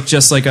sometimes like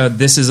just like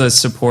this is a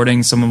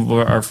supporting some of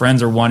our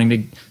friends or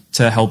wanting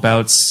to help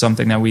out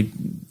something that we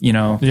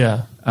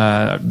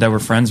that we're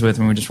friends with,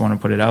 and we just want to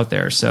put it out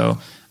there. So,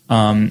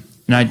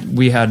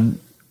 we had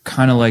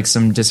kind of like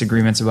some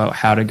disagreements about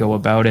how to go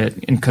about it,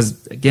 and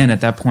because again,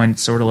 at that point,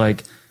 it's sort of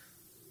like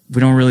we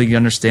don't really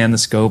understand the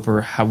scope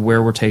or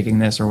where we're taking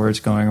this or where it's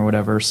going or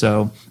whatever.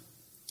 So,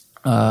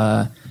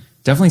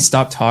 definitely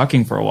stopped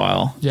talking for a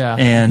while. Yeah,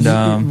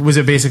 and was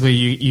it basically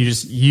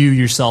you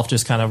yourself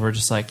just kind of were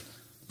just like,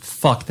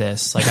 fuck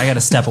this, like I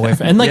gotta step away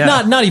from it. And like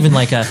not even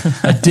like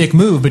a dick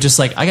move, but just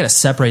like I gotta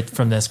separate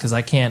from this because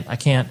I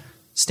can't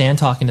stand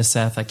talking to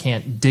Seth, I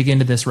can't dig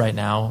into this right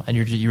now. And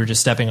you were just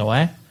stepping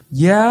away.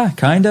 Yeah,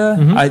 kinda.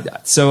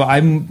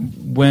 I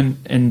went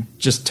and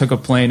just took a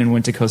plane and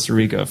went to Costa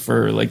Rica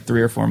for like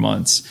 3 or 4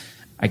 months.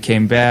 I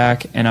came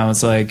back and I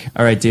was like,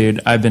 all right,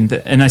 dude,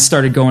 and I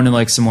started going to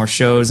like some more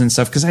shows and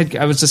stuff because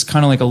I was just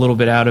kind of like a little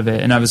bit out of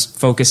it, and I was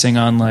focusing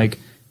on like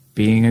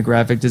being a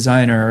graphic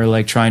designer or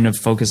like trying to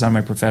focus on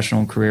my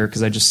professional career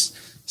because I just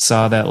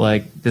saw that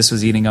like this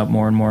was eating up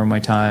more and more of my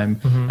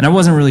time. And I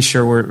wasn't really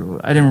sure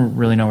I didn't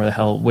really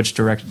know which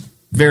direction,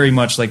 very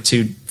much like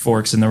two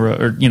forks in the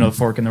road, or, you know,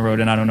 fork in the road,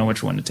 and I don't know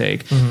which one to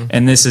take.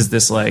 And this is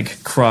this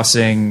like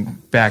crossing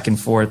back and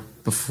forth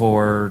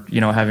before,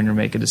 you know, having to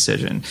make a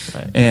decision.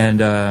 Right.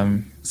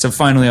 And so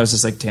finally I was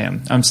just like,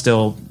 damn, I'm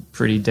still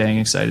pretty dang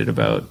excited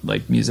about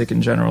like music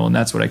in general, and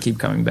that's what I keep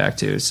coming back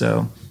to.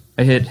 So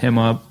I hit him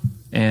up,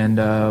 and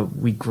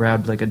we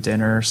grabbed like a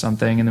dinner or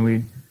something, and then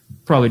we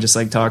probably just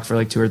like talked for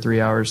like 2 or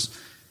 3 hours.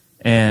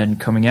 And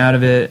coming out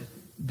of it,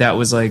 that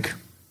was like,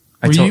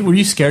 were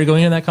you scared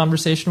going into that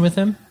conversation with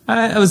him?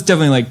 I was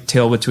definitely like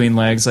tail between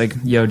legs, like,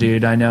 yo,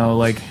 dude, I know,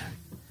 like,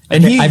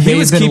 And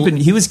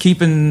he was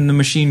keeping the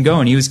machine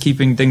going. He was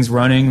keeping things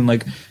running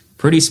like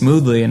pretty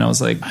smoothly. And I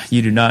was like,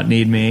 you do not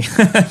need me.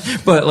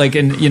 But like,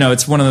 and you know,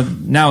 it's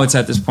now it's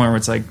at this point where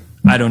it's like,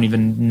 I don't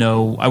even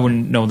know. I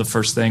wouldn't know the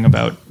first thing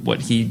about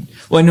what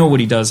I know what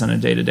he does on a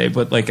day to day,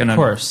 but like, of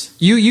course,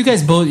 you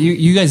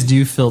guys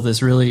do feel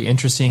this really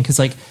interesting because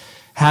like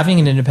having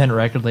an independent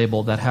record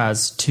label that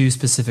has two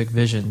specific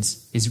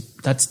visions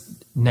that's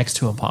next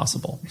to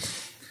impossible.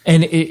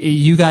 And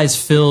you guys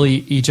fill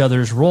each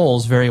other's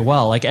roles very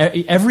well. Like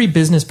every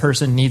business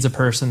person needs a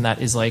person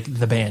that is like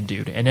the band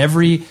dude, and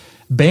every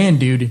band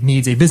dude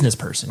needs a business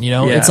person. You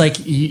know, it's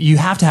like you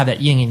have to have that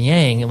yin and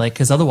yang, like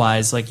because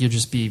otherwise, like you'll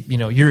just be, you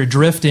know, you're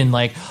adrift in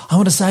like, I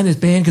want to sign this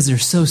band because they're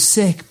so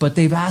sick, but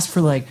they've asked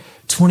for like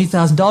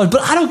 $20,000,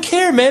 but I don't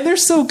care, man. They're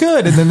so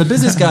good. And then the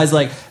business guy's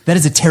like, that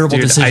is a terrible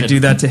decision. I do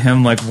that to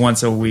him like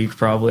once a week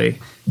probably,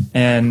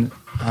 and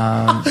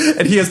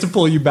and he has to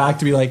pull you back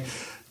to be like,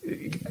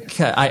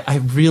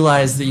 I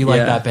realize that you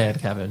like that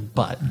band, Kevin,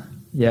 but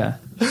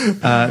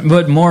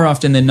but more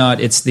often than not,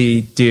 it's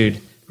the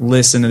dude.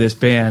 Listen to this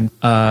band.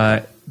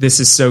 This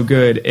is so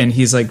good. And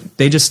he's like,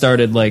 they just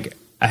started like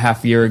a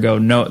half year ago.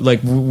 No,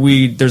 like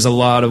there's a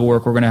lot of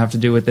work we're going to have to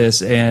do with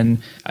this. And,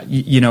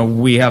 you know,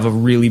 we have a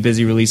really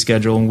busy release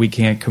schedule and we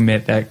can't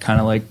commit that kind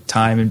of like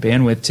time and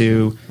bandwidth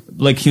to,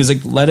 like, he was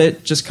like, let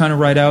it just kind of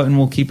ride out and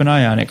we'll keep an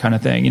eye on it kind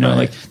of thing. You know,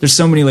 like there's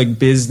so many like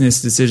business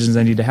decisions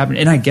that need to happen.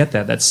 And I get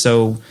that.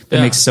 That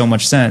makes so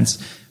much sense.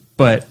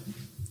 But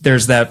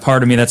there's that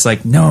part of me that's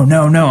like, no,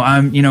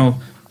 I'm, you know,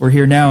 we're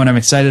here now and I'm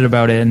excited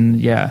about it.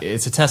 And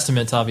it's a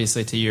testament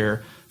obviously to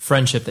your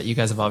friendship that you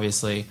guys have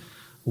obviously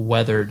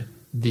weathered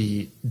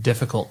the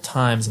difficult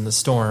times and the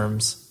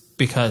storms,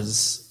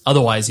 because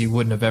otherwise you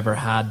wouldn't have ever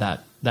had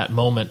that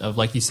moment of,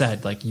 like you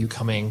said, like you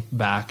coming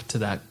back to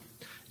that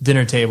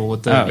dinner table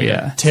with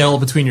the tail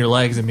between your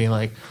legs and being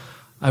like,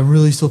 I'm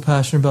really still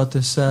passionate about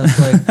this, Seth.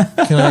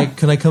 Like,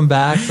 can I come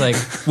back? Like,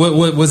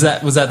 what was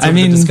that? Was that some of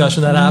the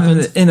discussion that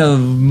happened in a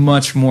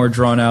much more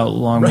drawn out,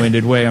 long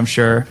winded way? I'm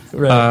sure.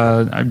 Right.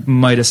 I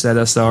might have said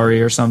a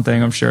sorry or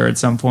something. I'm sure at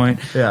some point.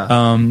 Yeah.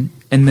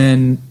 And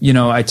then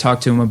I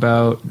talked to him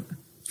about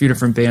a few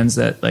different bands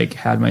that like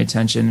had my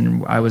attention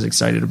and I was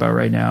excited about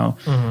right now.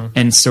 Mm-hmm.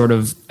 And sort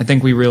of, I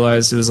think we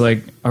realized it was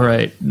like, all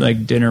right,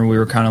 like dinner. We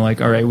were kind of like,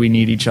 all right, we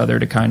need each other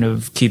to kind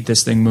of keep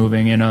this thing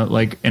moving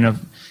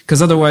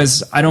because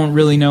otherwise, I don't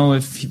really know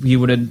if he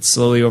would have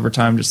slowly over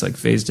time just like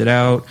phased it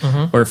out,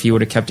 or if he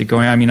would have kept it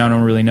going. I mean, I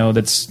don't really know.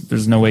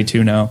 There's no way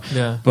to know.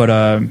 Yeah.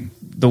 But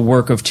the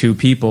work of two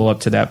people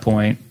up to that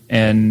point,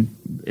 and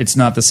it's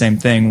not the same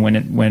thing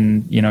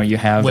when you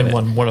have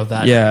one of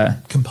that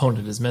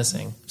component is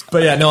missing.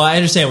 But yeah, no, I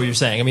understand what you're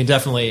saying. I mean,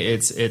 definitely,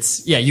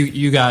 it's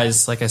you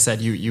guys, like I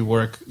said, you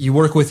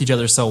work with each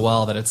other so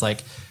well that it's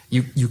like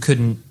you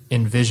couldn't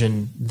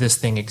envision this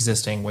thing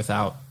existing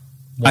without.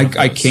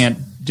 I can't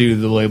do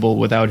the label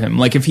without him.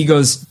 Like if he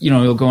goes,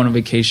 he'll go on a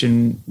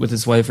vacation with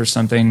his wife or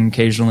something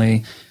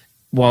occasionally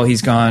while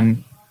he's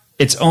gone.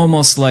 It's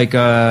almost like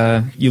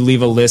you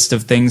leave a list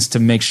of things to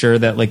make sure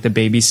that like the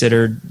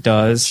babysitter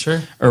does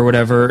or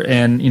whatever.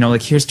 And,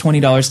 like, here's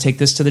 $20, take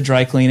this to the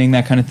dry cleaning,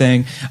 that kind of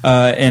thing.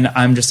 And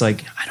I'm just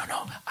like,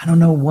 I don't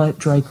know what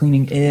dry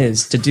cleaning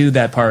is to do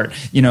that part.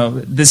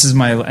 This is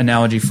my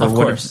analogy for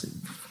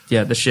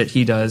the shit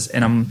he does.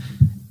 And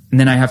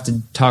then I have to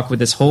talk with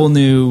this whole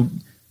new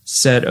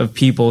set of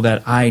people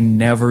that I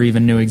never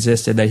even knew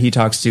existed that he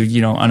talks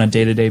to, on a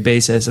day-to-day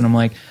basis. And I'm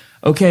like,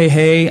 okay,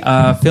 hey,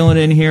 filling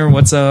in here.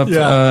 What's up?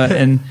 Yeah.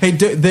 And hey,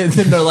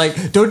 they're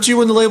like, don't you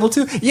win the label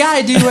too? Yeah,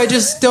 I do. I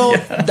just don't.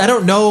 I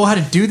don't know how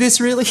to do this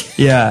really.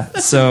 Yeah.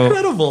 So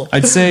incredible.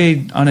 I'd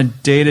say on a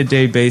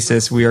day-to-day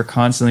basis, we are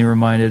constantly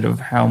reminded of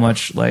how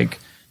much like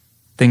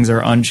things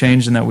are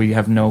unchanged and that we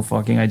have no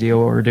fucking idea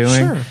what we're doing.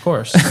 Sure, of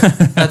course.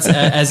 That's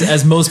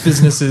as most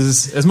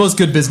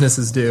good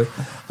businesses do.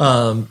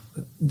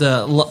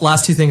 The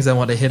last two things I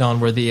want to hit on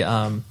were the.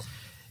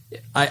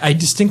 I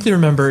distinctly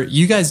remember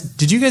you guys.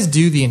 Did you guys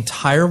do the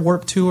entire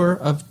Warped Tour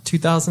of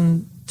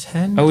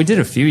 2010? Oh, we did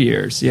a few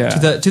years. Yeah,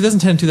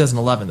 2010,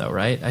 2011, though,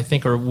 right? I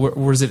think, or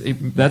was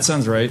it? That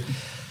sounds right.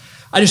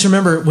 I just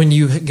remember when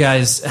you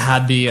guys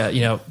had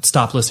the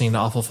stop listening to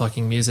awful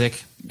fucking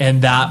music,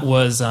 and that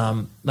was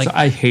like, so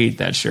I hate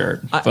that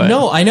shirt.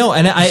 No, I know,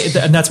 and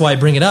and that's why I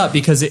bring it up,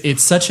 because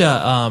it's such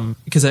a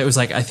because it was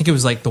like, I think it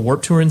was like the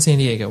Warped Tour in San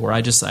Diego where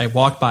I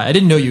walked by. I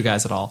didn't know you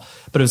guys at all,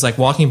 but it was like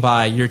walking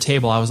by your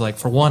table. I was like,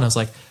 for one, I was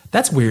like,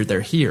 that's weird.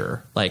 They're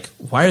here. Like,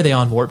 why are they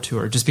on Warped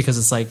Tour? Just because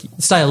it's like,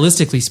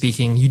 stylistically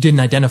speaking, you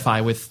didn't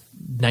identify with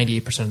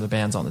 98% of the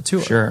bands on the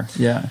tour. Sure.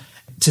 Yeah.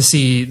 To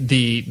see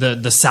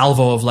the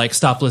salvo of like,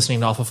 stop listening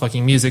to awful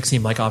fucking music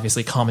seemed like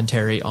obviously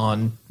commentary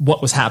on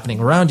what was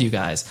happening around you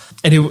guys.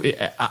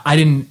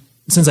 And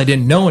since I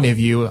didn't know any of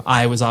you,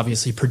 I was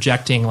obviously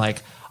projecting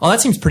like, oh,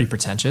 that seems pretty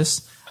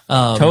pretentious.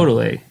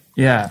 Totally.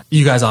 Yeah.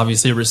 You guys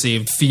obviously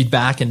received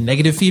feedback and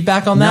negative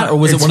feedback on that, or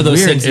was it one of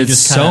those things you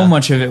just kinda... So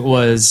much of it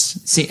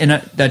was, and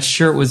that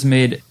shirt was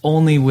made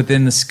only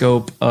within the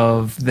scope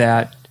of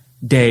that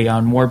day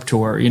on Warped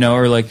Tour,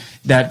 or like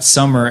that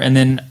summer. And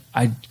then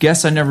I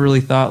guess I never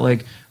really thought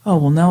like, oh,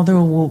 well, now there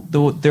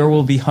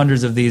will be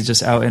hundreds of these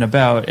just out and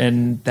about,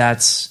 and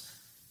that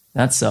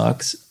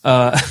sucks.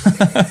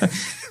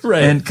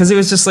 Right. And because it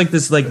was just like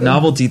this like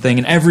novelty thing,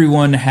 and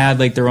everyone had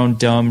like their own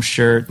dumb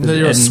shirt,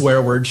 their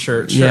swear word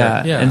shirt.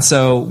 Yeah. And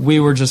so we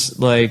were just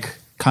like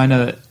kind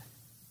of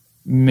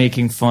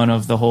making fun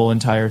of the whole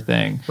entire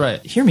thing. Right.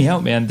 Hear me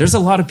out, man. There's a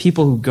lot of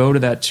people who go to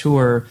that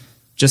tour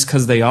just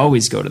because they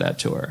always go to that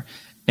tour.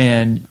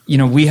 And, you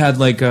know, we had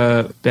like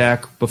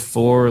back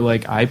before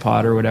like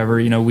iPod or whatever,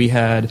 you know, we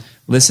had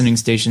listening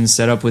stations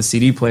set up with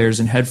CD players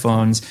and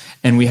headphones,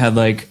 and we had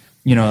like,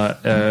 you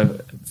know,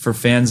 for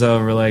fans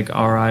of, or like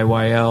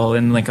RIYL,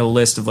 and like a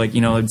list of like,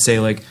 you know, it'd say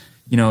like,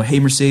 you know, hey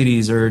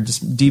Mercedes, or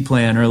just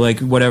D-Plan, or like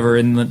whatever,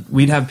 and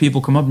we'd have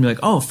people come up and be like,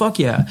 oh fuck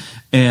yeah,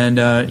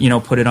 and you know,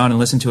 put it on and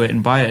listen to it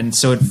and buy it. And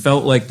so it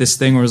felt like this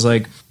thing where it was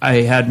like,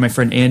 I had my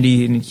friend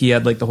Andy, and he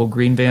had like the whole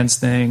Green Vans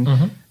thing,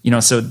 you know,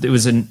 so it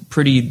was a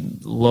pretty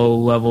low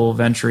level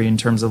of entry in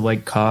terms of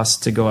like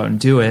cost to go out and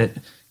do it,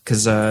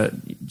 because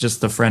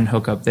just the friend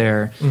hookup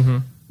there.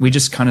 We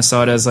just kind of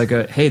saw it as like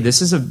hey,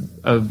 this is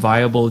a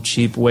viable,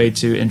 cheap way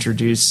to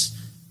introduce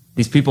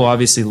these people.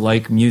 Obviously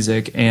like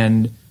music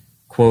and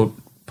quote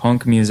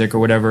punk music or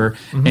whatever.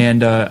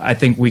 And I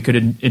think we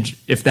could,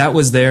 if that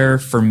was there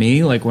for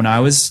me, like when I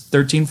was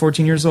 13,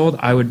 14 years old,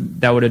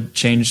 that would have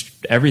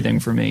changed everything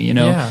for me, you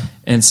know? Yeah.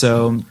 And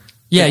so...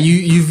 Yeah,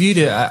 you viewed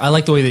it. I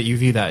like the way that you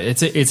view that.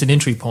 It's an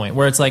entry point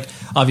where it's like,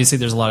 obviously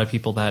there's a lot of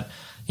people that,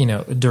 you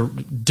know,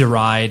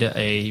 deride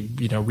a,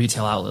 you know,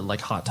 retail outlet like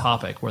Hot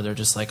Topic, where they're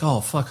just like,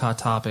 oh, fuck Hot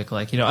Topic.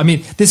 Like, you know, I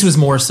mean, this was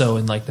more so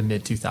in like the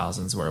mid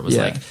 2000s, where it was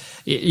like,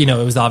 you know,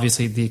 it was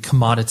obviously the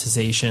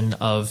commoditization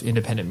of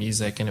independent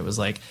music. And it was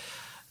like,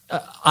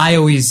 I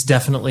always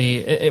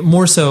definitely,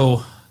 more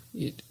so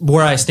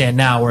where I stand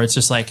now, where it's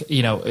just like,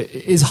 you know,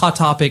 is Hot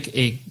Topic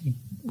a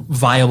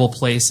viable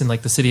place in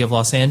like the city of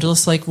Los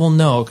Angeles? Like, well,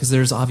 no, because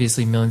there's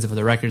obviously millions of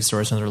other record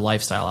stores and other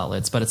lifestyle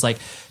outlets. But it's like,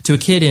 to a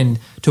kid in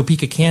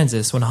Topeka,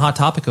 Kansas, when a Hot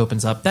Topic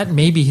opens up, that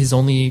may be his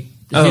or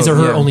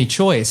her only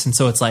choice. And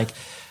so it's like,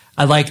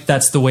 I like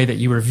that's the way that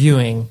you were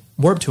viewing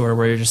Warped Tour,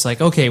 where you're just like,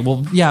 okay,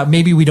 well, yeah,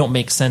 maybe we don't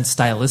make sense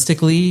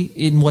stylistically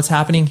in what's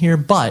happening here,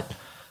 but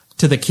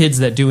to the kids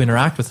that do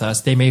interact with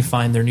us, they may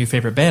find their new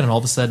favorite band, and all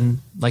of a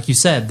sudden, like you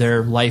said,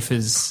 their life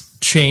is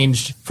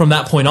changed from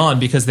that point on,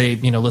 because they,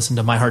 you know, listen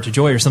to My Heart to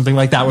Joy or something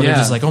like that, where they're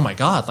just like, oh my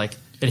god, like,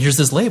 and here's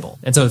this label.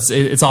 And so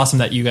it's awesome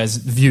that you guys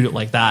viewed it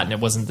like that, and it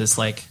wasn't this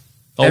like,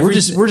 oh, we're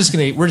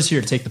just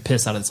here to take the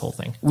piss out of this whole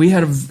thing. We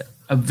had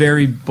a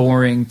very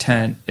boring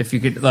tent, if you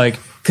could, like,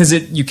 because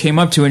you came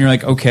up to it and you're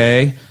like,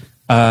 okay,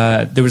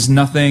 there was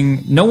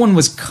nothing, no one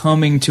was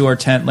coming to our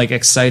tent like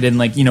excited,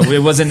 like, you know,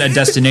 it wasn't a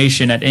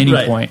destination at any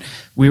point.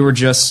 We were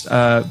just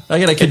I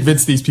gotta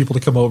convince these people to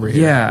come over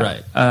here.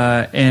 Yeah,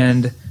 right.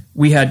 And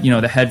we had, you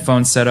know, the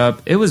headphones set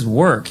up. It was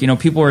work. You know,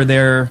 people are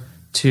there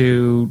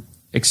to,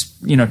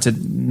 you know, to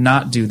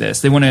not do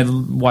this. They want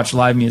to watch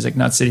live music,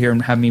 not sit here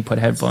and have me put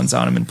headphones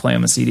on them and play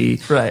them a CD,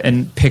 right?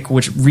 And pick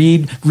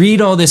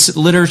read all this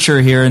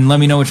literature here and let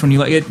me know which one you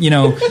like. It, you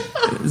know,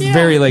 it's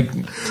very like,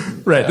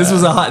 right.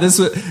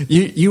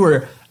 You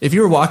were, if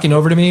you were walking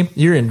over to me,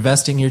 you're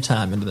investing your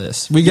time into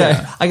this.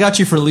 I got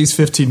you for at least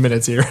 15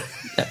 minutes here,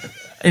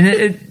 and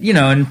it, you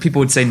know, and people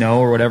would say no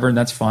or whatever, and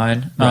that's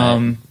fine.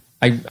 Right.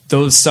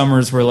 Those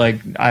summers were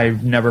like,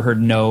 I've never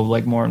heard no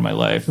like more in my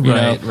life. You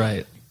know?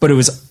 Right. But it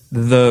was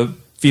the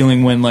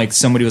feeling when like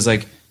somebody was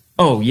like,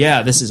 oh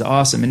yeah, this is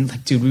awesome. And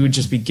like, dude, we would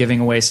just be giving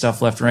away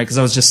stuff left and right, because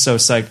I was just so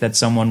psyched that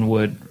someone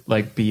would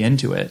like be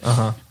into it.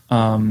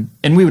 And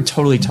we would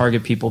totally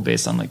target people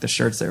based on like the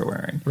shirts they were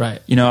wearing.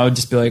 Right. You know, I would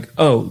just be like,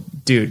 oh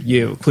dude,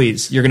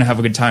 please, you're going to have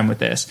a good time with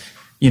this.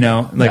 You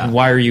know, like,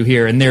 why are you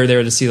here? And they're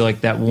there to see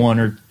like that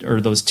one or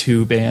those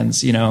two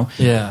bands, you know?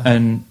 Yeah.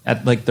 And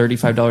at like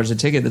 $35 a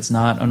ticket, that's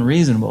not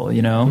unreasonable,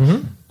 you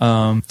know?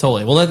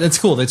 Totally. Well, that's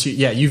cool that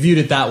you viewed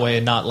it that way,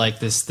 and not like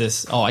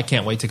this, oh, I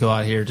can't wait to go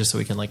out here just so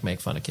we can like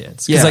make fun of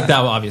kids. Because like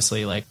that,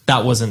 obviously, like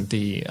that wasn't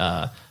the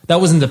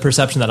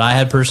perception that I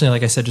had personally,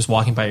 like I said, just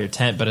walking by your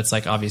tent. But it's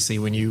like, obviously,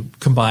 when you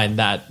combine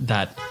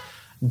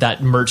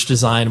that merch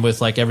design with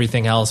like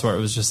everything else, where it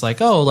was just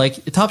like, oh, like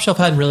Topshelf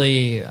hadn't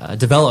really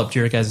developed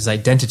your guys'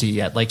 identity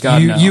yet. Like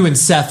you and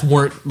Seth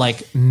weren't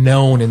like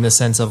known in the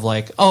sense of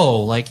like,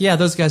 oh, like, yeah,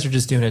 those guys are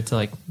just doing it to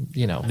like,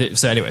 you know.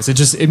 So anyways,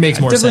 it makes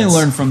more sense. Definitely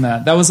learned from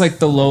that. That was like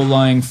the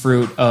low-lying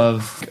fruit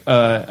of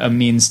a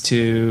means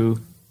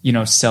to, you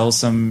know, sell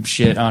some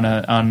shit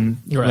on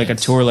like a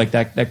tour like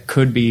that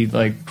could be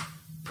like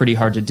pretty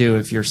hard to do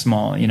if you're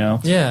small, you know.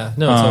 Yeah,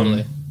 no,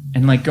 totally.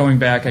 And like going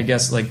back, I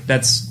guess like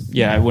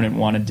I wouldn't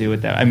want to do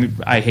it that. I mean,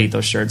 I hate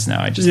those shirts now.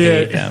 I just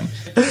hate them.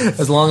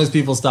 As long as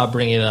people stop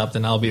bringing it up,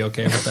 then I'll be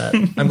okay with that.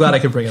 I'm glad I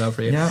could bring it up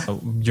for you. Yeah.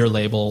 Your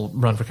label,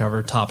 Run for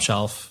Cover,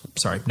 Topshelf,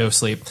 sorry, No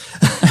Sleep.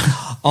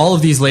 All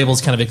of these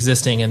labels kind of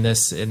existing in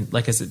this,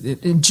 like I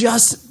said,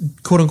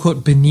 just quote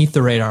unquote beneath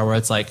the radar, where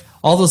it's like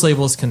all those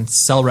labels can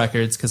sell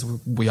records because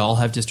we all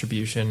have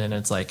distribution, and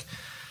it's like,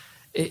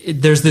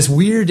 there's this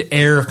weird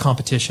air of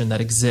competition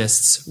that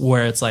exists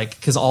where it's like,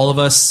 because all of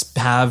us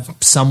have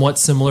somewhat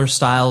similar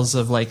styles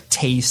of like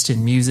taste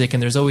in music,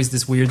 and there's always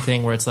this weird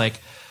thing where it's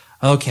like,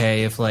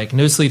 okay, if like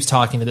No Sleep's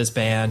talking to this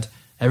band,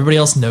 everybody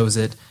else knows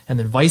it, and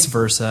then vice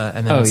versa,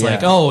 and then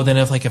then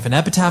if an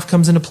Epitaph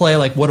comes into play,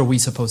 like what are we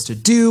supposed to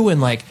do? And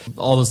like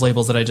all those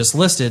labels that I just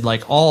listed,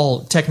 like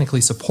all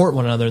technically support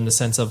one another in the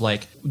sense of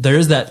like there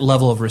is that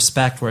level of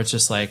respect where it's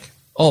just like,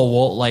 oh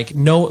well, like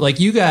no, like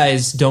you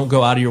guys don't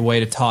go out of your way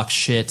to talk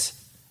shit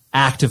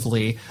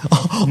actively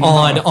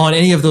on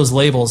any of those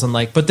labels, and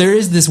like, but there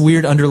is this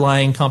weird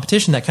underlying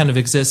competition that kind of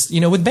exists,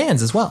 with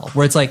bands as well,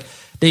 where it's like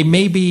they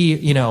may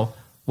be,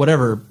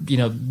 whatever,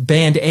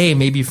 band A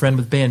may be friend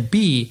with band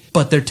B,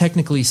 but they're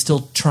technically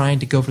still trying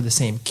to go for the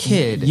same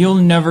kid. You'll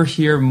never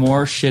hear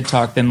more shit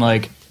talk than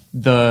like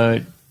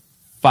the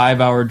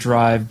 5-hour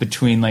drive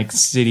between like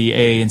city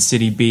A and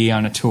city B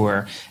on a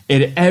tour.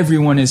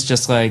 Everyone is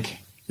just like,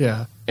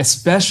 yeah.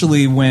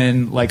 Especially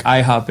when like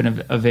I hop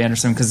in a van or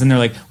something, because then they're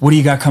like, "What do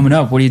you got coming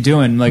up? What are you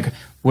doing? Like,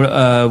 what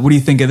do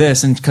you think of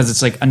this?" And because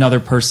it's like another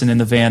person in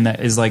the van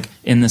that is like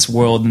in this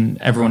world, and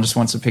everyone just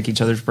wants to pick each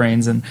other's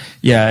brains. And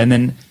yeah, and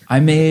then I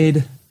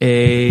made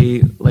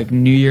a like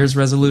New Year's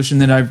resolution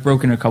that I've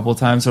broken a couple of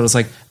times. So it's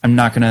like I'm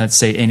not gonna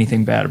say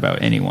anything bad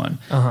about anyone,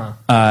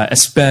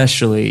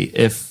 especially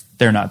if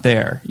they're not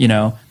there.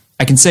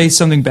 I can say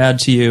something bad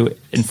to you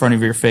in front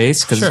of your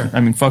face because I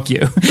mean, fuck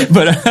you.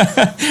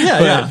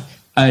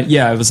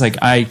 I was like,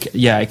 I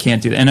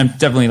can't do that. And I've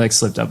definitely like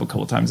slipped up a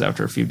couple times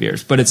after a few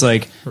beers, but it's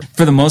like,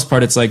 for the most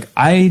part, it's like,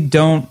 I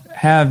don't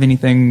have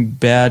anything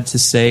bad to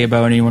say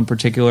about anyone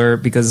particular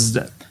because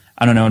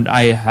I don't know.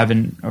 I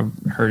haven't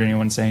heard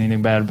anyone say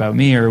anything bad about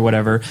me or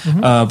whatever.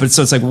 But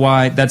so it's like,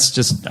 why? That's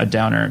just a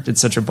downer.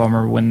 It's such a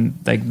bummer when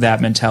like that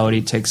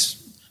mentality takes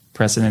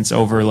precedence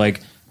over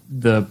like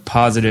the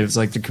positives,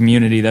 like the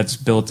community that's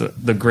built,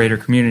 the greater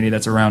community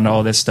that's around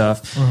all this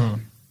stuff.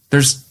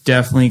 There's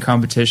definitely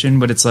competition,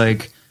 but it's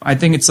like, I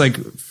think it's like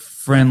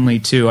friendly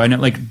too. I know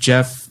like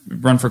Jeff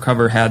Run for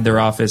Cover had their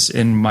office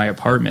in my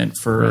apartment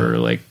for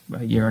like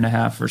a year and a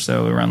half or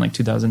so, around like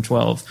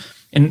 2012.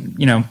 And,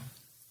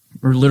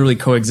 we're literally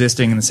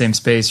coexisting in the same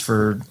space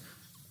for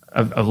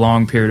a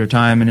long period of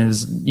time. And it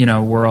is,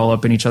 we're all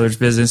up in each other's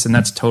business, and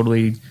that's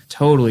totally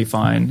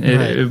fine.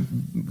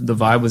 The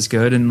vibe was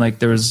good. And like,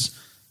 there was,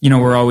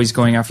 we're always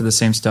going after the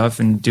same stuff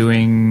and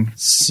doing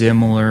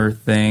similar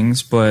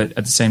things, but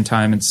at the same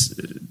time,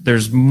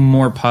 there's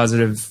more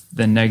positive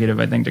than negative,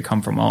 I think, to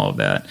come from all of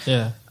that.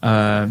 Yeah.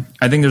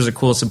 I think there's a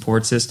cool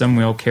support system.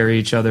 We all carry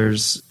each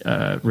other's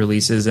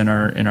releases in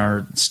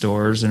our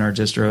stores, in our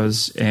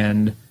distros,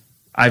 and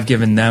I've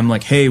given them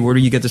like, hey, where do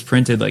you get this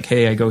printed? Like,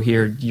 hey, I go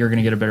here, you're going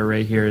to get a better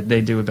rate here.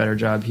 They do a better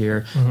job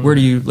here. Where are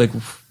you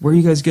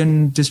guys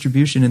getting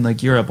distribution in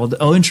like Europe?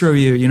 I'll intro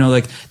you,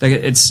 like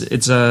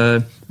it's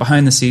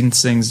behind the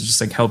scenes things, just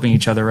like helping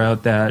each other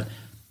out that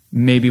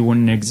maybe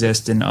wouldn't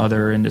exist in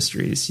other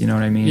industries. You know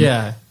what I mean?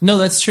 Yeah, no,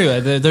 that's true.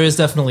 There is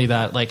definitely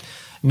that, like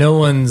no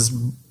one's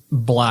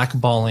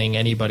blackballing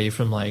anybody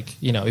from like,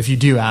 if you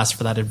do ask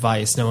for that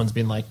advice, no one's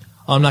being like,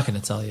 oh, I'm not going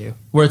to tell you.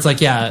 Where it's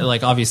like, yeah,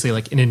 like obviously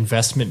like in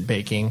investment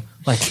banking,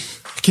 like,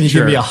 can you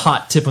give me a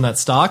hot tip on that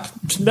stock?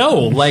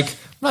 No, like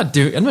I'm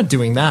not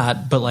doing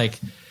that, but like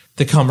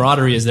the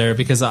camaraderie is there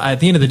because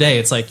at the end of the day,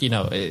 it's like,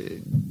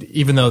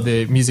 even though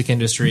the music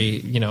industry,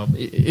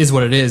 is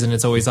what it is, and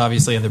it's always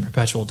obviously in the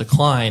perpetual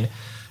decline,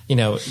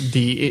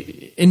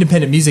 the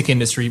independent music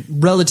industry,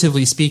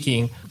 relatively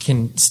speaking,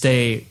 can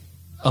stay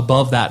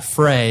above that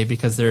fray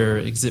because we're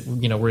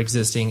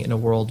existing in a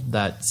world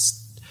that's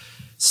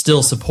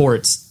still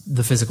supports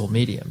the physical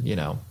medium,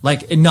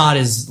 like not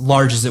as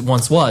large as it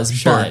once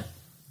was, but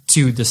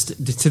to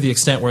the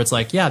extent where it's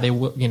like, yeah, they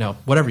will,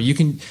 whatever, you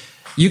can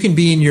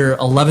be in your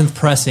 11th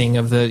pressing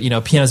of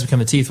the, Pianos Become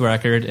the Teeth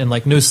record, and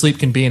like No Sleep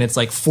can be in its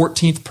like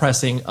 14th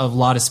pressing of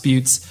La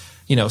Disputes,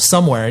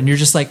 somewhere, and you're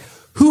just like,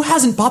 who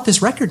hasn't bought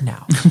this record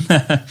now?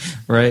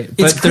 Right.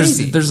 It's but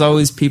crazy. There's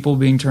always people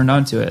being turned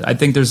on to it. I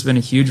think there's been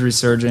a huge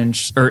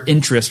resurgence, or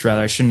interest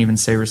rather, I shouldn't even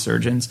say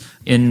resurgence,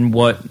 in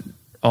what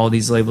all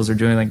these labels are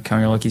doing, like Count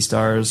Your Lucky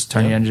Stars,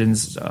 Tiny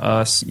Engines,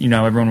 us,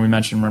 everyone we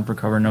mentioned, Run for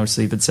Cover, No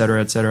Sleep, et cetera,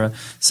 et cetera.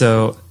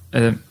 So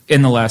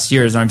in the last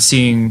years, I'm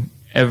seeing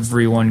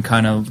everyone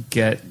kind of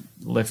get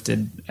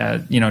lifted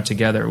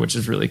together, which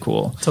is really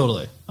cool.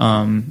 Totally.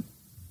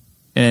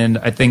 And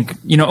I think,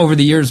 over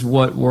the years,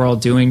 what we're all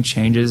doing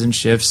changes and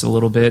shifts a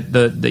little bit.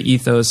 The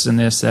ethos and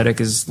the aesthetic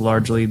is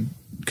largely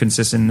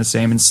consistent and the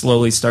same, and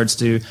slowly starts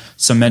to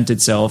cement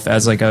itself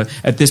as like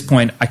at this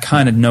point, I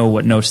kind of know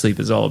what No Sleep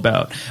is all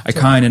about. I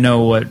kind of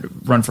know what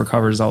Run for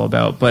Cover is all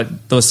about,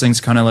 but those things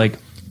kind of like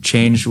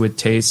changed with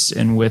tastes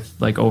and with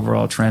like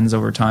overall trends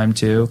over time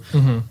too.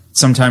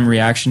 Sometimes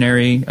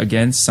reactionary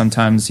against,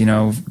 sometimes,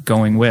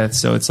 going with.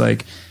 So it's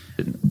like,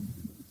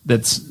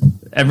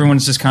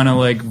 everyone's just kind of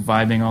like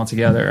vibing all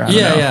together.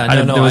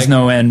 There was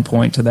no end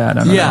point to that.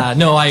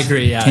 I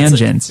agree. Yeah,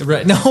 tangents. Like,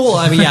 right. No,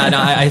 I mean,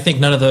 I think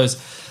none of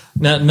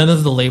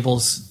the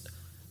labels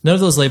none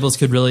of those labels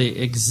could really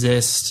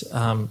exist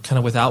kind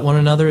of without one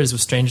another, as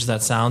strange as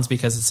that sounds,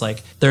 because it's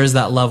like there is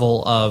that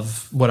level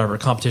of whatever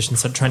competition,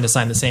 so trying to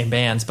sign the same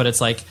bands, but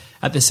it's like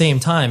at the same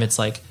time, it's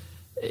like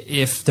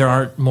if there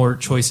aren't more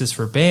choices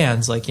for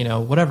bands, like, you know,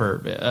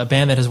 whatever, a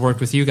band that has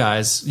worked with you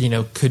guys, you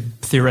know, could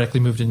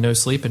theoretically move to No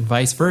Sleep and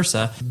vice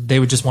versa. They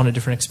would just want a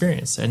different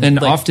experience. And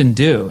like, often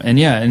do. And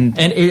yeah.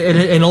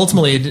 And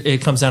ultimately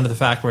it comes down to the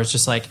fact where it's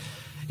just like,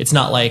 it's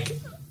not like,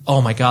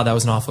 oh my God, that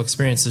was an awful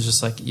experience. It's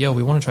just like, yo,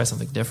 we want to try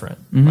something different.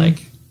 Mm-hmm.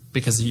 Like,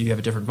 because you have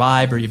a different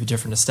vibe or you have a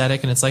different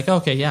aesthetic. And it's like,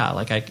 okay, yeah,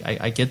 like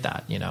I get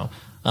that, you know,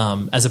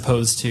 as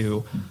opposed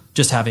to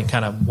just having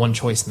kind of one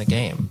choice in the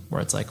game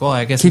where it's like, well,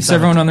 I guess keeps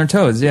everyone on their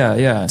toes. Yeah.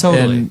 Yeah.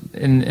 Totally.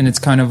 And it's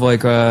kind of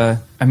like, I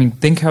mean,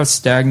 think how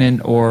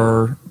stagnant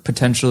or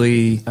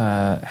potentially,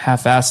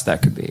 half-assed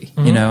that could be,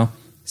 you know?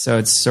 So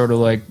it's sort of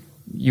like,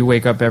 you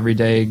wake up every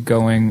day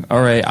going,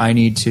 all right, I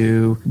need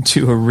to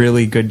do a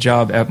really good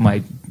job at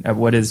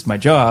what is my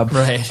job.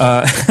 Right.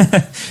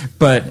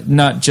 But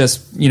not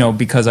just, you know,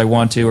 because I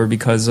want to, or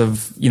because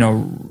of, you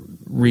know,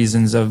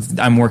 reasons of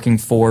I'm working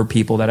for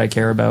people that I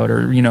care about,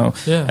 or, you know,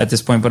 at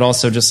this point, but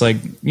also just like,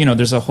 you know,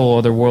 there's a whole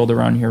other world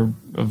around here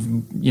of,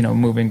 you know,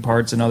 moving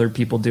parts and other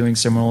people doing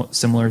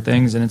similar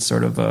things. And it's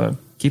sort of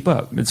keep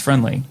up. It's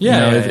friendly.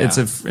 Yeah, you know,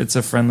 it's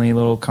a friendly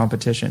little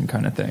competition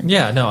kind of thing.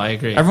 Yeah, no, I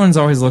agree. Everyone's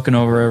always looking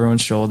over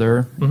everyone's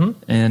shoulder.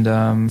 Mm-hmm.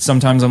 And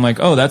sometimes I'm like,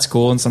 oh, that's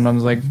cool. And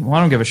sometimes I'm like, well,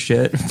 I don't give a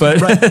shit.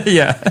 But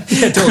yeah,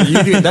 totally.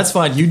 You do, that's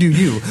fine. You do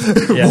you.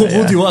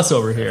 We'll do us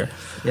over here.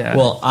 Yeah.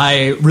 Well,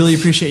 I really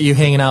appreciate you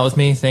hanging out with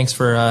me. Thanks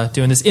for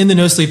doing this in the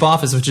No Sleep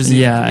office, which is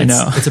I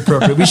know it's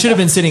appropriate. We should have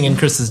been sitting in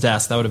Chris's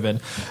desk. That would have been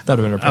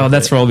appropriate. Oh,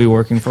 that's where I'll be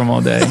working from all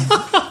day.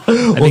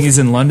 I think he's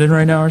in London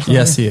right now or something.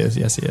 Yes, he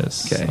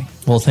is. Okay.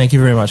 Well, thank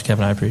you very much,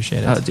 Kevin. I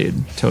appreciate it. Oh,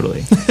 dude,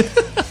 totally.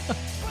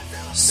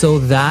 So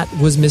that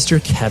was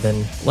Mr.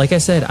 Kevin. Like I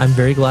said, I'm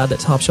very glad that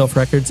Topshelf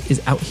Records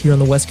is out here on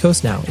the West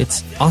Coast now.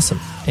 It's awesome.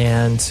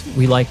 And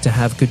we like to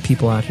have good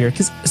people out here,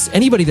 because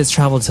anybody that's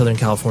traveled to Southern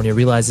California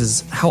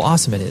realizes how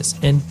awesome it is.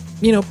 And,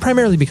 you know,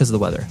 primarily because of the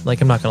weather.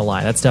 Like, I'm not going to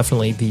lie. That's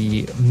definitely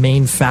the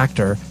main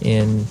factor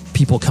in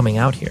people coming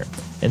out here.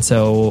 And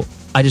so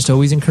I just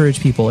always encourage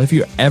people, if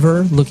you're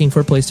ever looking for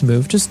a place to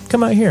move, just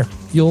come out here.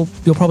 You'll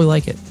probably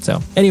like it.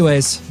 So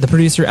anyways, the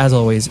producer, as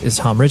always, is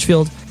Tom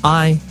Richfield.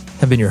 I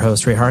have been your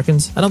host, Ray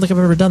Harkins. I don't think I've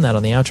ever done that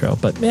on the outro,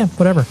 but yeah,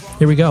 whatever.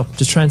 Here we go.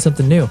 Just trying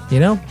something new, you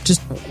know?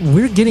 Just,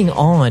 we're getting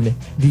on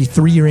the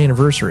 3-year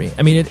anniversary.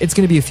 I mean, it's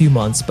going to be a few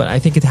months, but I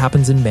think it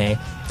happens in May.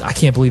 I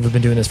can't believe we've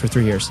been doing this for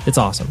 3 years. It's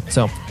awesome.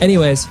 So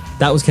anyways,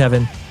 that was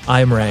Kevin.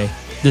 I am Ray.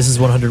 This is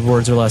 100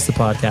 Words or Less, the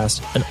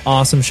podcast. An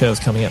awesome show is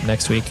coming up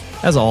next week,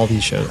 as all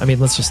these shows. I mean,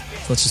 let's just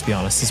be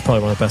honest. This is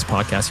probably one of the best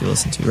podcasts you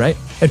listen to, right?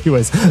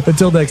 Anyways,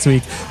 until next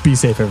week, be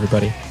safe,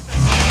 everybody.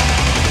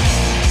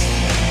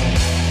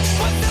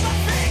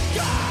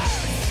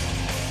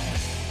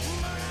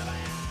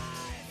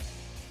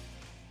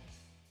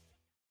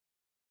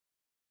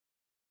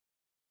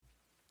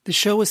 The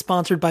show is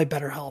sponsored by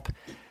BetterHelp.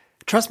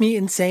 Trust me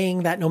in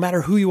saying that no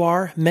matter who you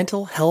are,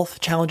 mental health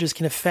challenges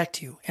can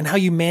affect you, and how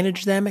you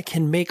manage them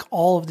can make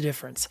all of the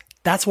difference.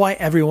 That's why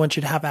everyone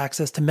should have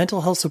access to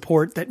mental health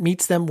support that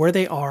meets them where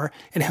they are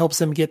and helps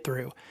them get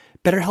through.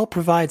 BetterHelp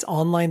provides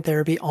online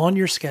therapy on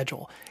your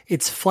schedule.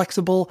 It's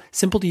flexible,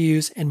 simple to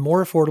use, and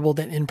more affordable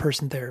than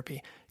in-person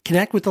therapy.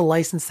 Connect with a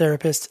licensed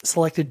therapist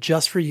selected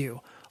just for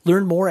you.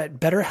 Learn more at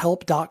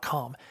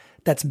betterhelp.com.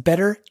 That's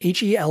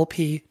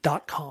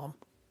betterhelp.com.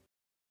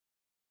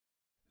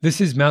 This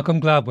is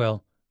Malcolm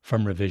Gladwell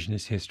from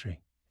Revisionist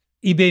History.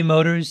 eBay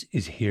Motors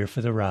is here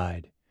for the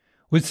ride.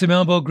 With some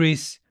elbow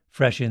grease,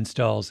 fresh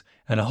installs,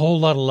 and a whole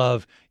lot of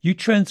love, you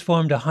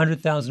transformed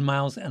 100,000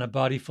 miles and a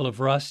body full of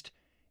rust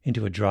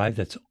into a drive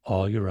that's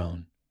all your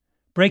own.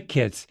 Brake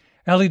kits,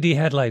 LED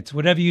headlights,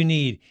 whatever you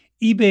need,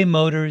 eBay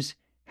Motors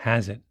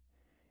has it.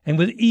 And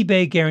with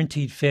eBay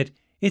Guaranteed Fit,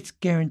 it's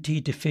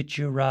guaranteed to fit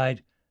your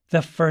ride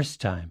the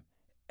first time,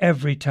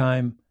 every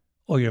time,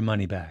 or your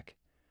money back.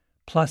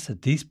 Plus,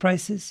 at these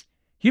prices,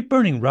 you're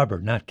burning rubber,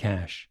 not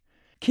cash.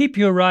 Keep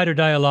your ride or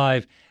die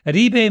alive at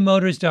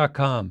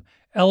ebaymotors.com.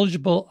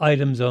 Eligible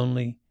items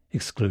only.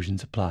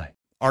 Exclusions apply.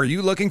 Are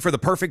you looking for the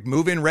perfect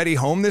move-in ready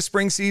home this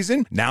spring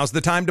season? Now's the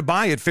time to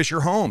buy at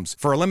Fisher Homes.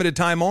 For a limited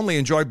time only,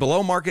 enjoy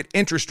below-market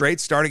interest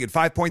rates starting at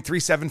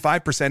 5.375%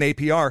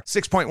 APR,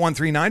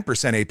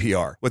 6.139%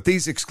 APR. With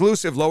these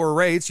exclusive lower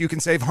rates, you can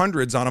save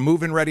hundreds on a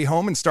move-in ready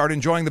home and start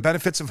enjoying the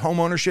benefits of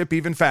homeownership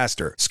even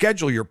faster.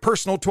 Schedule your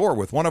personal tour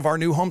with one of our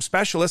new home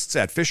specialists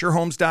at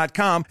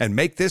FisherHomes.com and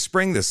make this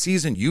spring the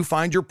season you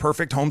find your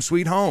perfect home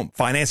sweet home.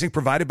 Financing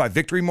provided by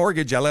Victory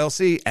Mortgage,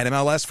 LLC,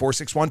 NMLS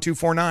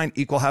 461249,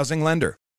 Equal Housing Lender.